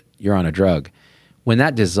bullshit, you're on a drug. When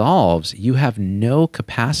that dissolves, you have no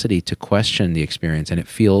capacity to question the experience, and it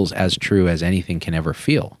feels as true as anything can ever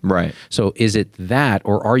feel. Right. So is it that,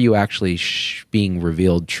 or are you actually being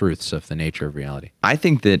revealed truths of the nature of reality? I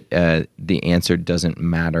think that the answer doesn't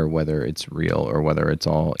matter whether it's real or whether it's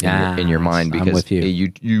all in your mind, because I'm with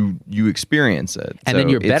you. You experience it. And then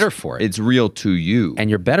you're better for it. It's real to you. And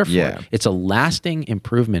you're better for Yeah. it. It's a lasting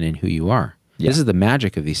improvement in who you are. Yeah. This is the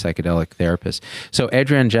magic of these psychedelic therapists. So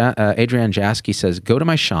Adrian Jasky says, go to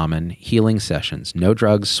my shaman healing sessions, no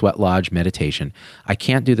drugs, sweat lodge, meditation. I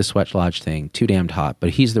can't do the sweat lodge thing, too damned hot,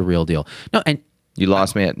 but he's the real deal. No, and You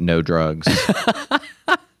lost me at no drugs.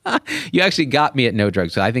 you actually got me at no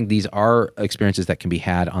drugs. So I think these are experiences that can be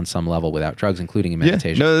had on some level without drugs, including in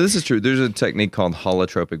meditation. No, this is true. There's a technique called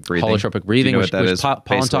holotropic breathing. Holotropic breathing, Do you know which what that is? Pollan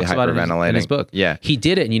Basically talks about in his book. Yeah. He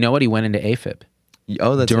did it, and you know what? He went into AFib.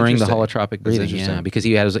 Oh, that's during the interesting. holotropic That's breathing, interesting. yeah, because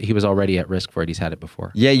he was already at risk for it. He's had it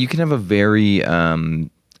before. Yeah, you can have a very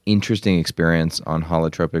interesting experience on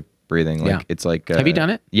holotropic breathing. Like Yeah. it's like Have you done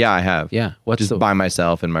it? Yeah, I have. Yeah. What's just the- by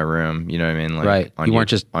myself in my room. You know what I mean? Like Right. on You weren't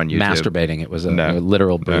just on YouTube. masturbating. It was a No.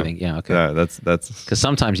 literal No. breathing. Yeah. Okay. No, that's. Because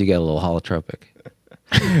sometimes you get a little holotropic.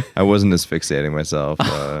 I wasn't asphyxiating myself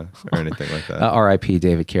or anything like that. R.I.P.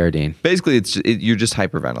 David Carradine. Basically, you're just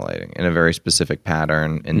hyperventilating in a very specific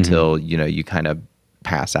pattern until Mm-hmm. you kind of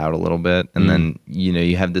pass out a little bit, and then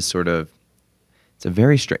you have this sort of. It's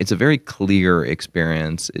a very clear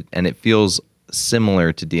experience, and it feels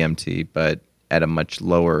similar to DMT, but at a much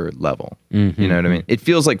lower level. You know what I mean? It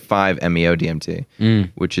feels like 5-MeO DMT,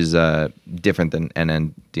 which is different than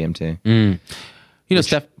NN DMT. You know,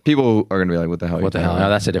 Steph. People are gonna be like, "What the hell? What the hell? No,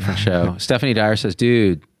 that's a different show. Stephanie Dyer says,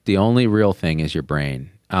 dude, the only real thing is your brain.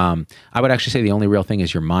 I would actually say the only real thing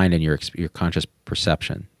is your mind and your conscious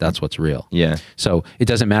perception. That's what's real. Yeah. So it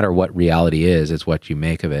doesn't matter what reality is; it's what you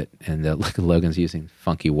make of it. And look, Logan's using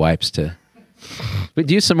funky wipes to. But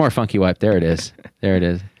use some more funky wipe. There it is. There it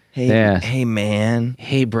is. Hey, Yeah. hey, man.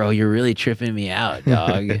 Hey, bro, you're really tripping me out,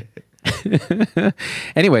 dog.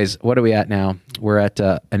 Anyways, what are we at now? We're at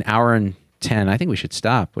an hour and 10. I think we should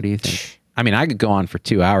stop. What do you think? I mean, I could go on for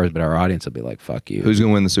 2 hours, but our audience will be like, fuck you. Who's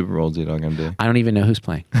gonna win the Super Bowl? Z-Dog MD. I don't even know who's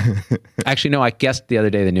playing. Actually, no, I guessed the other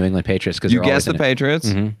day the New England Patriots. Because You guessed the Patriots?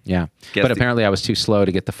 Yeah. Guessed But the- apparently I was too slow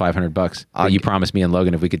to get the $500 that you promised me and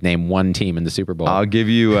Logan if we could name one team in the Super Bowl. I'll give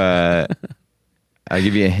you. I'll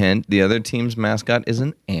give you a hint. The other team's mascot is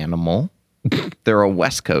an animal. They're a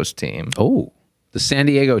West Coast team. Oh, the San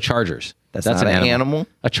Diego Chargers. That's not an animal.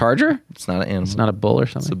 A charger? It's not an animal. It's not a bull or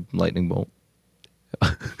It's something? a lightning bolt.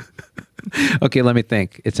 Okay, let me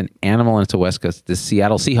think. It's an animal and it's a West Coast. The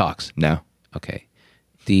Seattle Seahawks. No, Okay.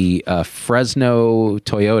 The Fresno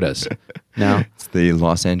Toyotas. No. it's the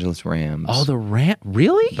Los Angeles Rams. Oh, the Ram.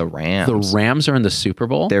 Really? The Rams. The Rams are in the Super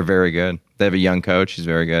Bowl? They're very good. They have a young coach. He's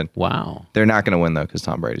very good. Wow. They're not going to win though because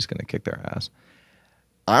Tom Brady's going to kick their ass.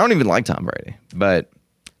 I don't even like Tom Brady, but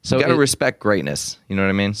So you got to it- respect greatness. You know what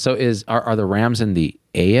I mean? So are the Rams in the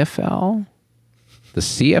AFL, the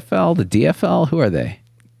CFL, the DFL? Who are they?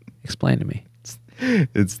 Explain to me.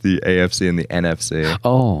 It's the AFC and the NFC.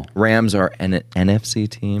 Oh, Rams are an NFC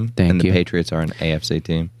team, Thank and the you. Patriots are an AFC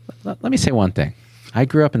team. let me say one thing. I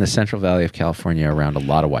grew up in the Central Valley of California around a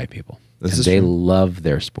lot of white people. This and is they true. love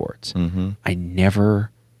their sports. I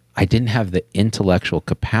didn't have the intellectual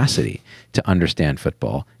capacity to understand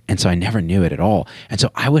football. And so I never knew it at all. And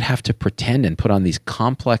so I would have to pretend and put on these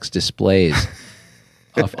complex displays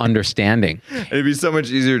of understanding. It'd be so much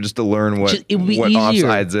easier just to learn what It would be easier.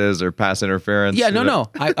 offsides is or pass interference. Yeah, you no, know?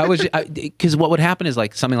 no. I was because what would happen is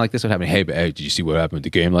like something like this would happen. Hey, did you see what happened with the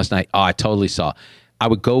game last night? Oh, I totally saw. I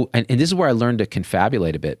would go, and this is where I learned to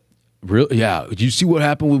confabulate a bit. Real, yeah. Did you see what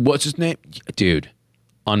happened with what's his name? Dude,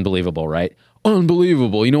 unbelievable, right?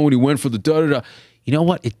 Unbelievable. You know when he went for the da da da. you know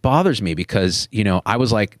what? It bothers me because, I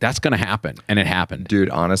was like, that's going to happen. And it happened. Dude,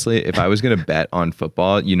 honestly, if I was going to bet on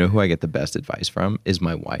football, you know who I get the best advice from is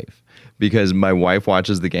my wife. Because my wife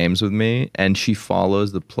watches the games with me and she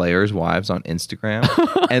follows the players' wives on Instagram.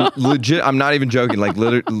 And legit, I'm not even joking. Like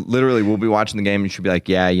literally, we'll be watching the game and she'll be like,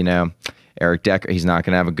 yeah, Eric Decker, he's not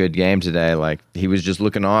going to have a good game today. Like he was just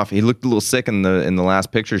looking off. He looked a little sick in the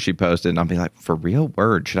last picture she posted. And I'll be like, for real?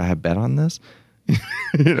 Word? Should I have bet on this?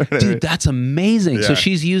 Dude, that's amazing. Yeah. So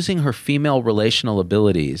she's using her female relational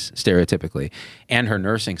abilities, stereotypically, and her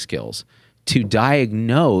nursing skills to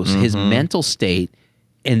diagnose his mental state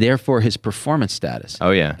and therefore his performance status.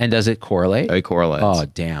 Oh, yeah. And does it correlate? It correlates. Oh,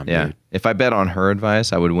 damn, Yeah. dude. If I bet on her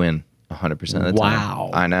advice, I would win 100% of the time.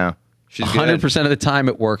 Wow. I know. She's good. 100% of the time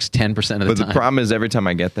it works, 10% of the time. But the problem is every time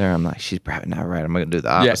I get there, I'm like, she's probably not right. I'm going to do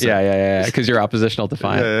the opposite. Yeah. Because you're oppositional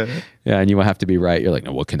defiant. Yeah, and you will have to be right. You're like,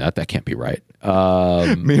 no, what can that? That can't be right.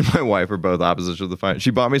 Me and my wife are both oppositional defiant.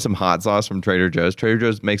 She bought me some hot sauce from Trader Joe's. Trader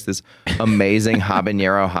Joe's makes this amazing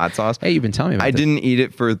habanero hot sauce. Hey, you've been telling me about I this. didn't eat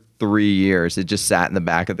it for 3 years. It just sat in the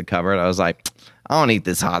back of the cupboard. I was like, I don't eat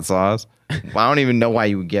this hot sauce. I don't even know why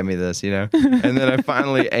you would give me this, And then I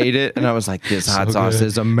finally ate it, and I was like, this hot sauce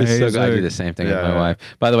is amazing. It's so good. I do the same thing with my wife.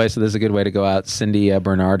 By the way, so this is a good way to go out. Cindy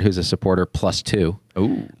Bernard, who's a supporter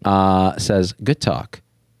 +2, says, good talk.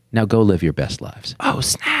 Now go live your best lives. Oh,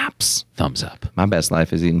 snaps. Thumbs up. My best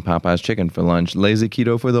life is eating Popeye's chicken for lunch. Lazy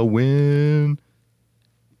keto for the win.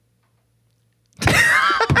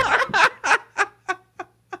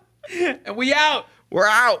 And we out. We're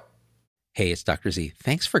out. Hey, it's Dr. Z.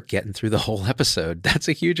 Thanks for getting through the whole episode. That's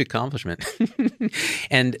a huge accomplishment.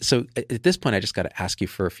 And so at this point, I just got to ask you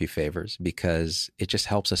for a few favors because it just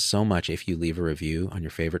helps us so much if you leave a review on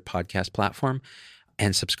your favorite podcast platform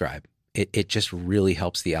and subscribe. It just really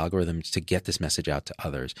helps the algorithms to get this message out to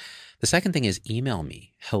others. The second thing is email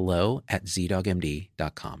me,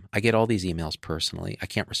 hello@zdogmd.com. I get all these emails personally. I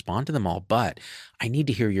can't respond to them all, but I need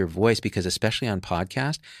to hear your voice because especially on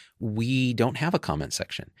podcast, we don't have a comment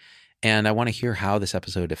section. And I want to hear how this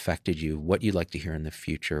episode affected you, what you'd like to hear in the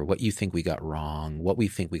future, what you think we got wrong, what we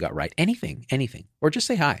think we got right, anything, or just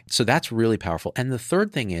say hi. So that's really powerful. And the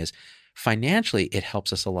third thing is financially, it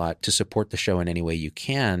helps us a lot to support the show in any way you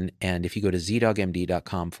can. And if you go to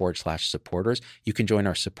zdogmd.com/supporters, you can join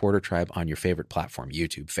our supporter tribe on your favorite platform,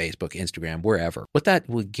 YouTube, Facebook, Instagram, wherever. What that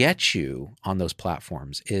will get you on those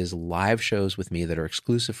platforms is live shows with me that are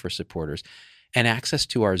exclusive for supporters and access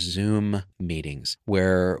to our Zoom meetings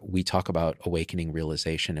where we talk about awakening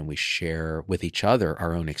realization and we share with each other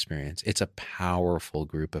our own experience. It's a powerful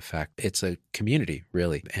group effect. It's a community,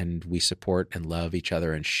 really. And we support and love each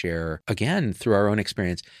other and share, again, through our own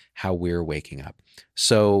experience, how we're waking up.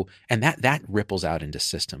 So, and that ripples out into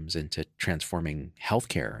systems, into transforming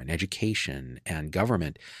healthcare and education and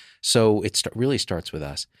government. So it really starts with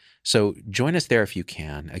us. So join us there if you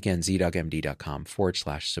can. Again,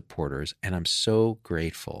 zdogmd.com/supporters. And I'm so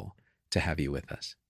grateful to have you with us.